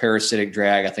of parasitic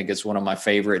drag, I think, is one of my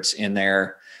favorites in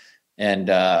there. And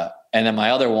then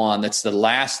my other one, that's the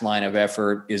last line of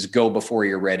effort, is go before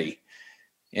you're ready.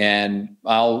 And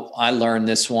I learned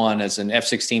this one as an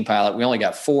F-16 pilot. We only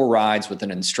got 4 rides with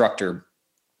an instructor,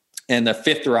 and the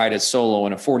 5th ride is solo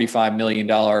in a $45 million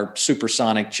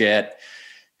supersonic jet.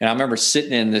 And I remember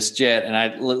sitting in this jet, and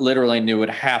I literally knew what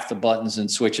half the buttons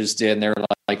and switches did. And they were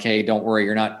like, hey, don't worry,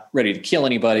 you're not ready to kill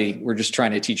anybody. We're just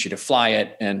trying to teach you to fly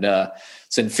it. And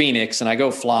it's in Phoenix, and I go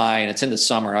fly, and it's in the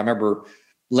summer. I remember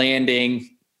landing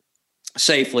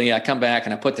safely. I come back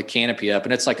and I put the canopy up,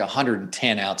 and it's like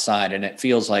 110 outside, and it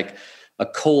feels like a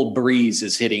cold breeze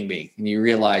is hitting me. And you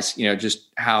realize, just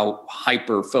how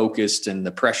hyper focused and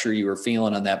the pressure you were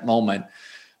feeling on that moment.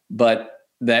 But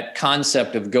that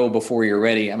concept of go before you're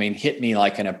ready, hit me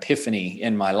like an epiphany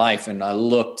in my life. And I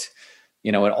looked,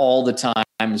 at all the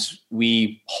times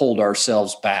we hold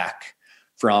ourselves back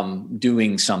from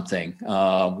doing something,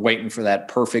 waiting for that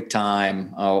perfect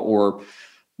time, or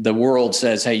the world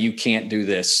says, hey, you can't do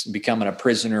this, becoming a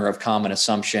prisoner of common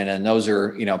assumption. And those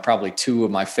are, probably 2 of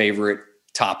my favorite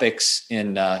topics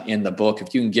in the book.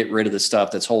 If you can get rid of the stuff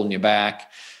that's holding you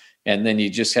back and then you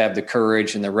just have the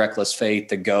courage and the reckless faith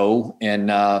to go.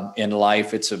 And in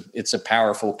life, it's a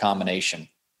powerful combination.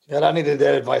 Yeah, I needed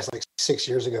that advice like 6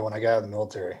 years ago when I got out of the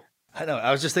military. I know.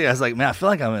 I was just thinking. I was like, man, I feel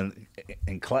like I'm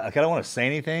in class. Like, I don't want to say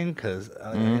anything because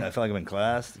I feel like I'm in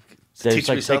class. It's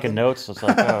like taking notes. It's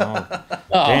like, oh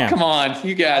damn. Come on,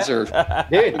 you guys are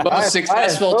the most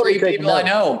successful three people I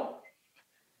know.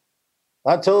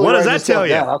 I totally. What does that tell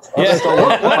you? What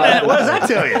does that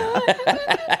tell you?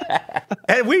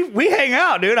 And we hang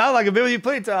out, dude. I've been with you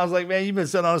plenty of times. I was like, man, you've been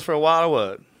sitting on this for a while, or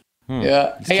what?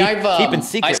 Yeah. Hey, keeping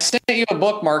secrets. I sent you a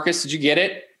book, Marcus. Did you get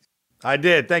it? I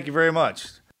did. Thank you very much.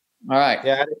 All right.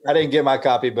 Yeah, I didn't get my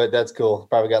copy, but that's cool.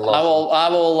 Probably got lost. I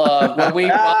will. When we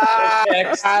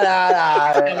text,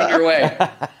 coming your way.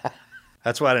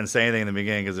 That's why I didn't say anything in the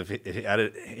beginning because if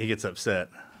he gets upset.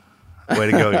 Way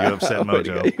to go, you upset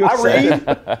mojo. I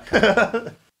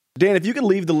read. Dan, if you could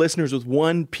leave the listeners with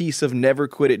one piece of never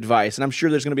quit advice, and I'm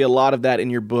sure there's going to be a lot of that in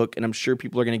your book, and I'm sure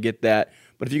people are going to get that.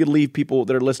 But if you could leave people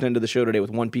that are listening to the show today with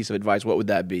one piece of advice, what would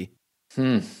that be?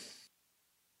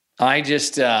 I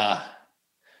just,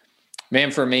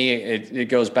 man, for me, it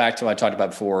goes back to what I talked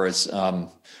about before is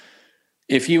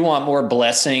if you want more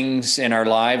blessings in our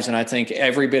lives, and I think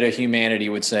every bit of humanity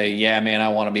would say, yeah, man, I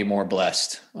want to be more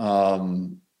blessed.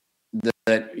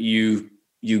 That you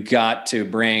got to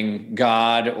bring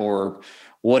God or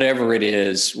whatever it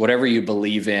is, whatever you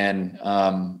believe in,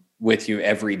 with you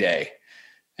every day.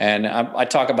 And I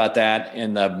talk about that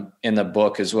in the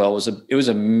book as well. It was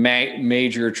a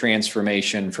major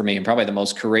transformation for me, and probably the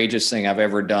most courageous thing I've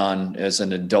ever done as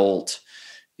an adult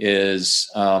is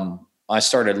I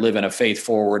started living a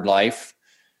faith-forward life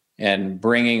and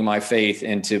bringing my faith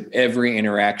into every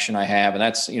interaction I have. And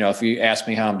that's, if you ask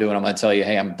me how I'm doing, I'm going to tell you,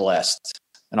 hey, I'm blessed.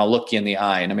 And I'll look you in the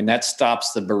eye. And I mean, that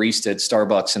stops the barista at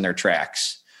Starbucks in their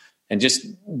tracks. And just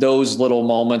those little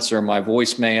moments, or my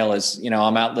voicemail is,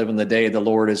 I'm out living the day the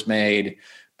Lord has made.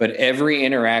 But every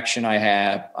interaction I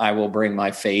have, I will bring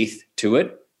my faith to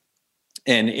it.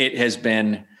 And it has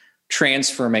been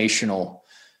transformational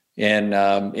in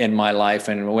my life.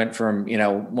 And it went from,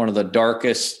 one of the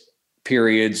darkest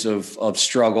periods of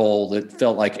struggle that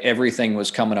felt like everything was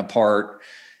coming apart.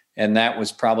 And that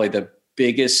was probably the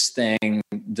biggest thing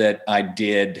that I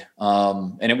did.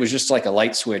 And it was just like a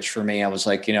light switch for me. I was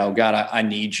like, God, I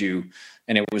need you.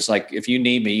 And it was like, if you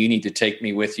need me, you need to take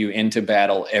me with you into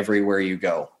battle everywhere you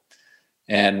go.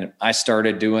 And I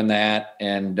started doing that.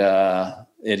 And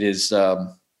it's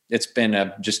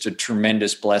been just a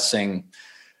tremendous blessing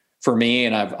for me.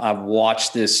 And I've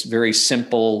watched this very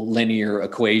simple linear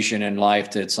equation in life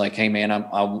that's like, hey man, I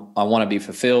want to be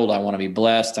fulfilled. I want to be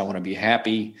blessed. I want to be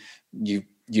happy.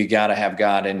 You got to have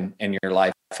God in your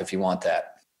life if you want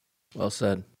that. Well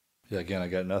said. Yeah. Again, I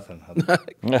got nothing.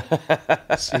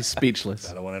 He's speechless.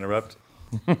 I don't want to interrupt.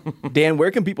 Dan,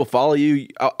 where can people follow you?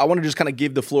 I want to just kind of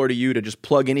give the floor to you to just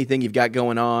plug anything you've got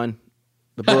going on,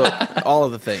 the book, all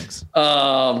of the things.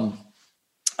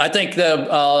 I think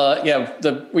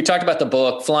we talked about the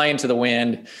book, Flying to the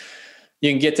Wind.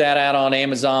 You can get that out on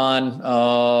Amazon,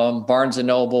 Barnes and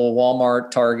Noble,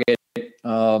 Walmart, Target,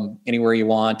 anywhere you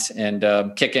want,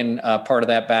 and kicking part of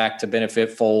that back to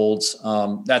benefit Folds.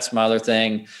 That's my other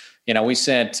thing. We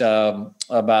sent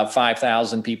about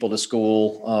 5,000 people to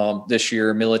school this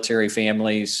year, military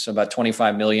families, about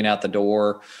 25 million out the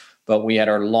door. But we had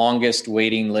our longest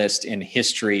waiting list in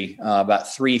history,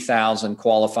 about 3,000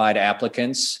 qualified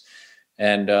applicants.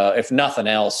 And if nothing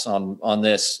else on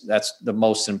this, that's the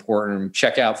most important.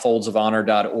 Check out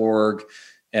foldsofhonor.org.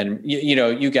 And,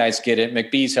 you guys get it.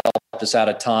 McBee's helped us out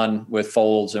a ton with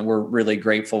Folds, and we're really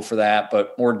grateful for that.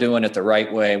 But we're doing it the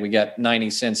right way. We got 90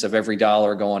 cents of every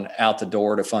dollar going out the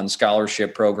door to fund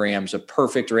scholarship programs, a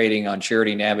perfect rating on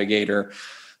Charity Navigator.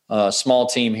 Small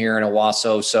team here in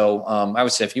Owasso. So I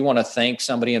would say if you want to thank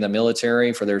somebody in the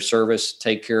military for their service,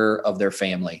 take care of their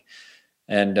family.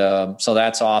 And so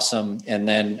that's awesome. And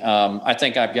then I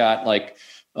think I've got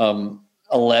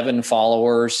 11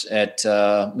 followers at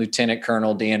Lieutenant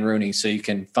Colonel Dan Rooney. So you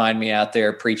can find me out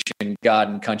there preaching God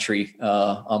and country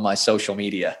on my social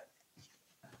media.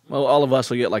 Well, all of us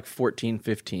will get 14,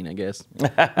 15, I guess.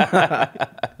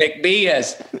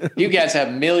 McBee, you guys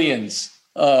have millions.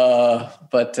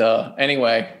 But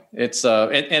anyway, it's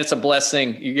a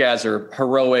blessing. You guys are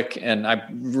heroic, and I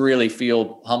really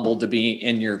feel humbled to be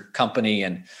in your company,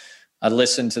 and I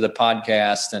listen to the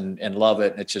podcast and love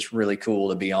it. It's just really cool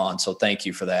to be on. So thank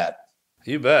you for that.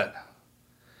 You bet.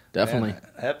 Definitely.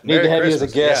 Need to have you as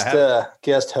a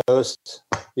guest host.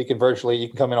 You can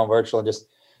come in on virtual and just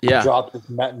drop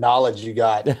the knowledge you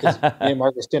got. Because me and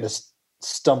Marcus tend to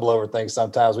stumble over things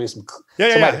sometimes. We some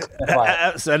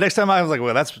So next time I was like,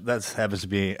 well, that's happens to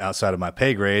be outside of my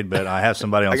pay grade, but I have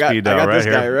somebody on speed I dial got right this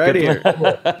here. guy right here.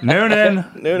 Noonan.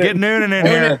 Get Noonan in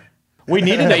here. We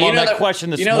needed him on that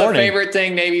question this morning. You know the favorite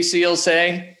thing Navy SEALs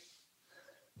say?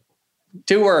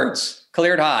 2 words: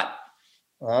 cleared hot.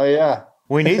 Oh yeah.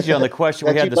 We need you on the question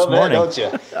we had this morning. Don't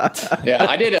you? Yeah,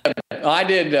 I did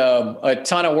a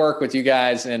ton of work with you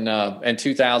guys in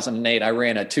 2008. I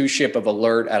ran a 2-ship of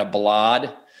alert out of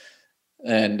Balad,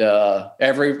 and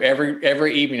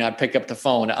every evening I'd pick up the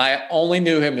phone. I only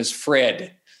knew him as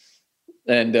Fred,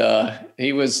 and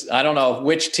he was, I don't know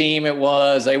which team it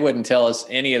was. They wouldn't tell us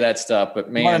any of that stuff.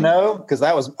 But man, You want to know? Because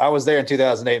I was there in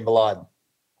 2008 in Balad.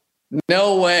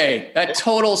 no way! That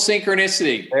total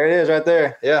synchronicity. There it is, right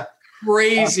there. Yeah.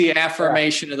 Crazy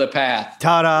affirmation of the path.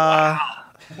 Ta-da!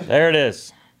 There it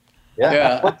is.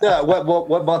 Yeah.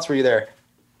 What months were you there?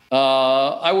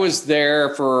 I was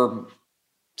there for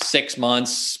 6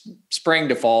 months, spring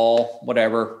to fall,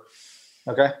 whatever.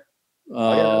 Okay.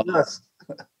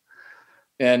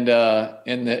 And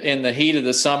in the heat of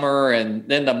the summer, and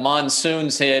then the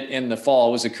monsoons hit in the fall.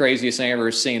 It was the craziest thing I've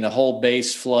ever seen. The whole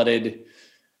base flooded.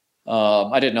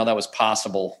 I didn't know that was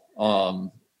possible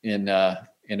in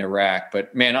Iraq.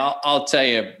 But man, I'll tell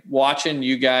you, watching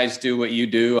you guys do what you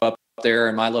do up there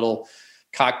in my little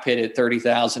cockpit at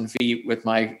 30,000 feet with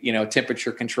my,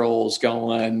 temperature controls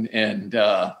going, and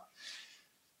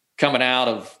coming out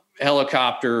of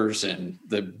helicopters and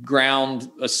the ground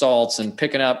assaults and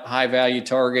picking up high value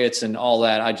targets and all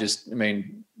that.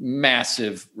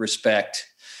 Massive respect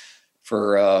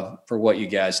for what you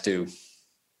guys do.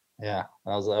 Yeah,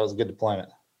 that was a good deployment.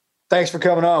 Thanks for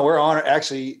coming on. We're honored.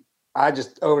 Actually, I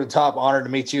just over the top honored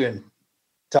to meet you and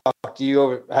talk to you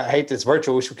over. I hate this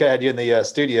virtual. Wish we could have had you in the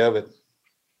studio, but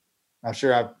I'm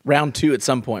sure round 2 at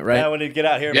some point, right? Yeah, we need to get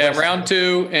out here. Yeah, round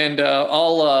 2, and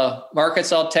I'll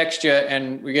Marcus, I'll text you,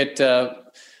 and we get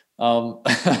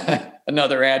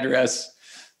another address.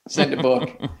 Send a book.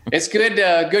 It's good.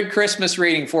 Good Christmas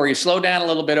reading for you. Slow down a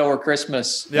little bit over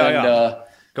Christmas. Yeah.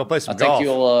 Go play some golf. I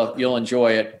think you'll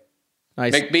enjoy it.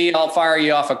 Nice. McBee, I'll fire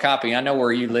you off a copy. I know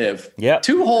where you live. Yeah.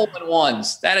 2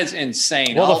 hole-in-ones. That is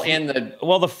insane. I'll end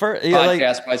the first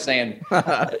podcast by saying,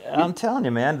 I'm telling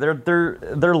you, man,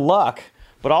 they're luck.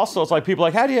 But also, it's like people are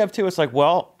like, how do you have 2? It's like,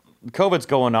 well, COVID's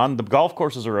going on. The golf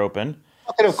courses are open.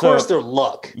 And of course, they're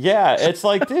luck. Yeah, it's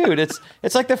like, dude, it's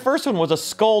like the first one was a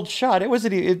sculled shot. It was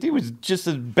just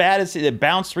as bad as it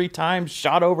bounced 3 times,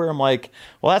 shot over. I'm like,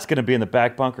 well, that's going to be in the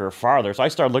back bunker or farther. So I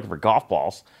started looking for golf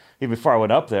balls even before I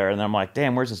went up there. And then I'm like,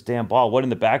 damn, where's this damn ball? What in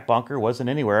the back bunker? Wasn't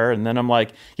anywhere. And then I'm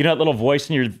like, that little voice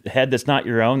in your head that's not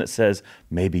your own that says,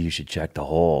 maybe you should check the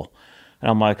hole.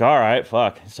 And I'm like, all right,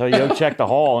 fuck. So you go check the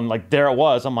hole, and like there it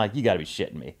was. I'm like, you got to be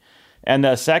shitting me. And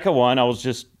the second one, I was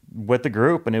just with the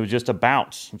group, and it was just a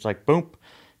bounce. It's like boom,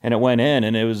 and it went in,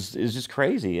 and it was just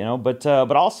crazy, But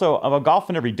also, I'm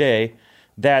golfing every day.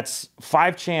 That's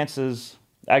 5 chances.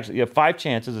 Actually, you have 5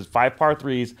 chances. It's 5 par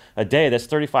 3s a day. That's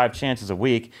 35 chances a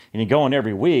week, and you're going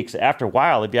every week. So after a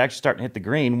while, if you actually start to hit the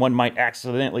green, one might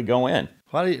accidentally go in.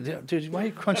 Why do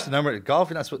you crunch the number at golf?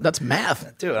 That's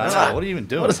math, dude. I know. What are you even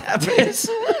doing? What is happening?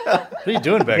 What are you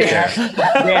doing back there,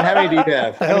 Dan? How many do you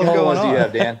have? How many holes do you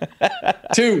have, Dan?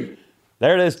 2.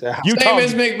 There it is. Same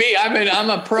as McBee. I'm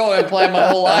a pro and playing my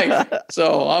whole life,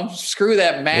 so screw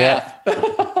that math.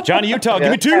 Yeah. Johnny Utah,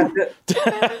 give me 2.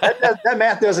 That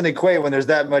math doesn't equate when there's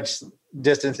that much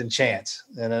distance and chance,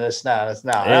 and it's not.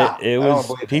 It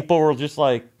was. People were just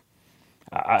like,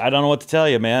 I don't know what to tell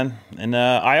you, man. And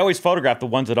I always photograph the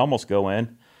ones that almost go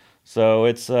in. So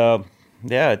it's I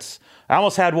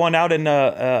almost had one out in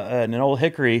an Old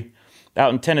Hickory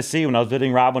out in Tennessee when I was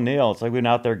visiting Rob O'Neill. It's like we went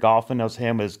out there golfing. That was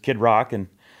him, it was Kid Rock and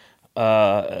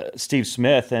Steve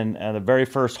Smith. And the very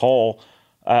first hole,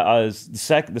 the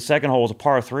second hole was a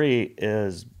par 3,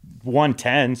 is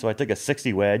 110. So I took a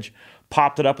 60 wedge,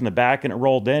 popped it up in the back, and it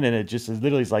rolled in, and it just is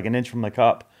literally like an inch from the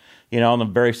cup, on the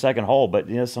very second hole. But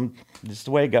just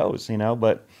the way it goes,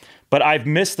 But I've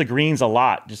missed the greens a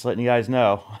lot. Just letting you guys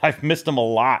know, I've missed them a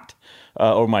lot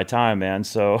over my time, man.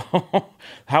 So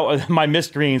my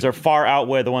missed greens are far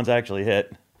outweigh the ones I actually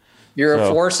hit. You're a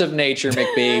force of nature,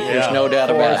 McBee. There's no doubt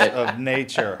about it. Of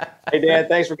nature. Hey, Dan,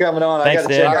 thanks for coming on. Thanks,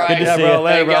 Dan. All right. Good to see you.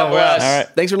 Later, bro. God bless. All right.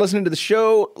 Thanks for listening to the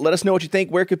show. Let us know what you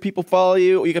think. Where could people follow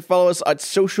you? You can follow us on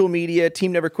social media,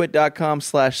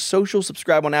 teamneverquit.com/social.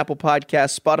 Subscribe on Apple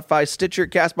Podcasts, Spotify, Stitcher,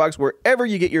 CastBox, wherever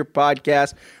you get your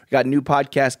podcasts. We got new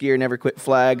podcast gear, Never Quit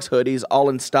flags, hoodies, all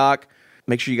in stock.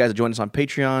 Make sure you guys join us on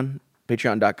Patreon,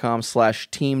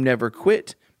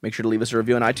 patreon.com/teamneverquit. Make sure to leave us a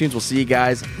review on iTunes. We'll see you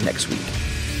guys next week.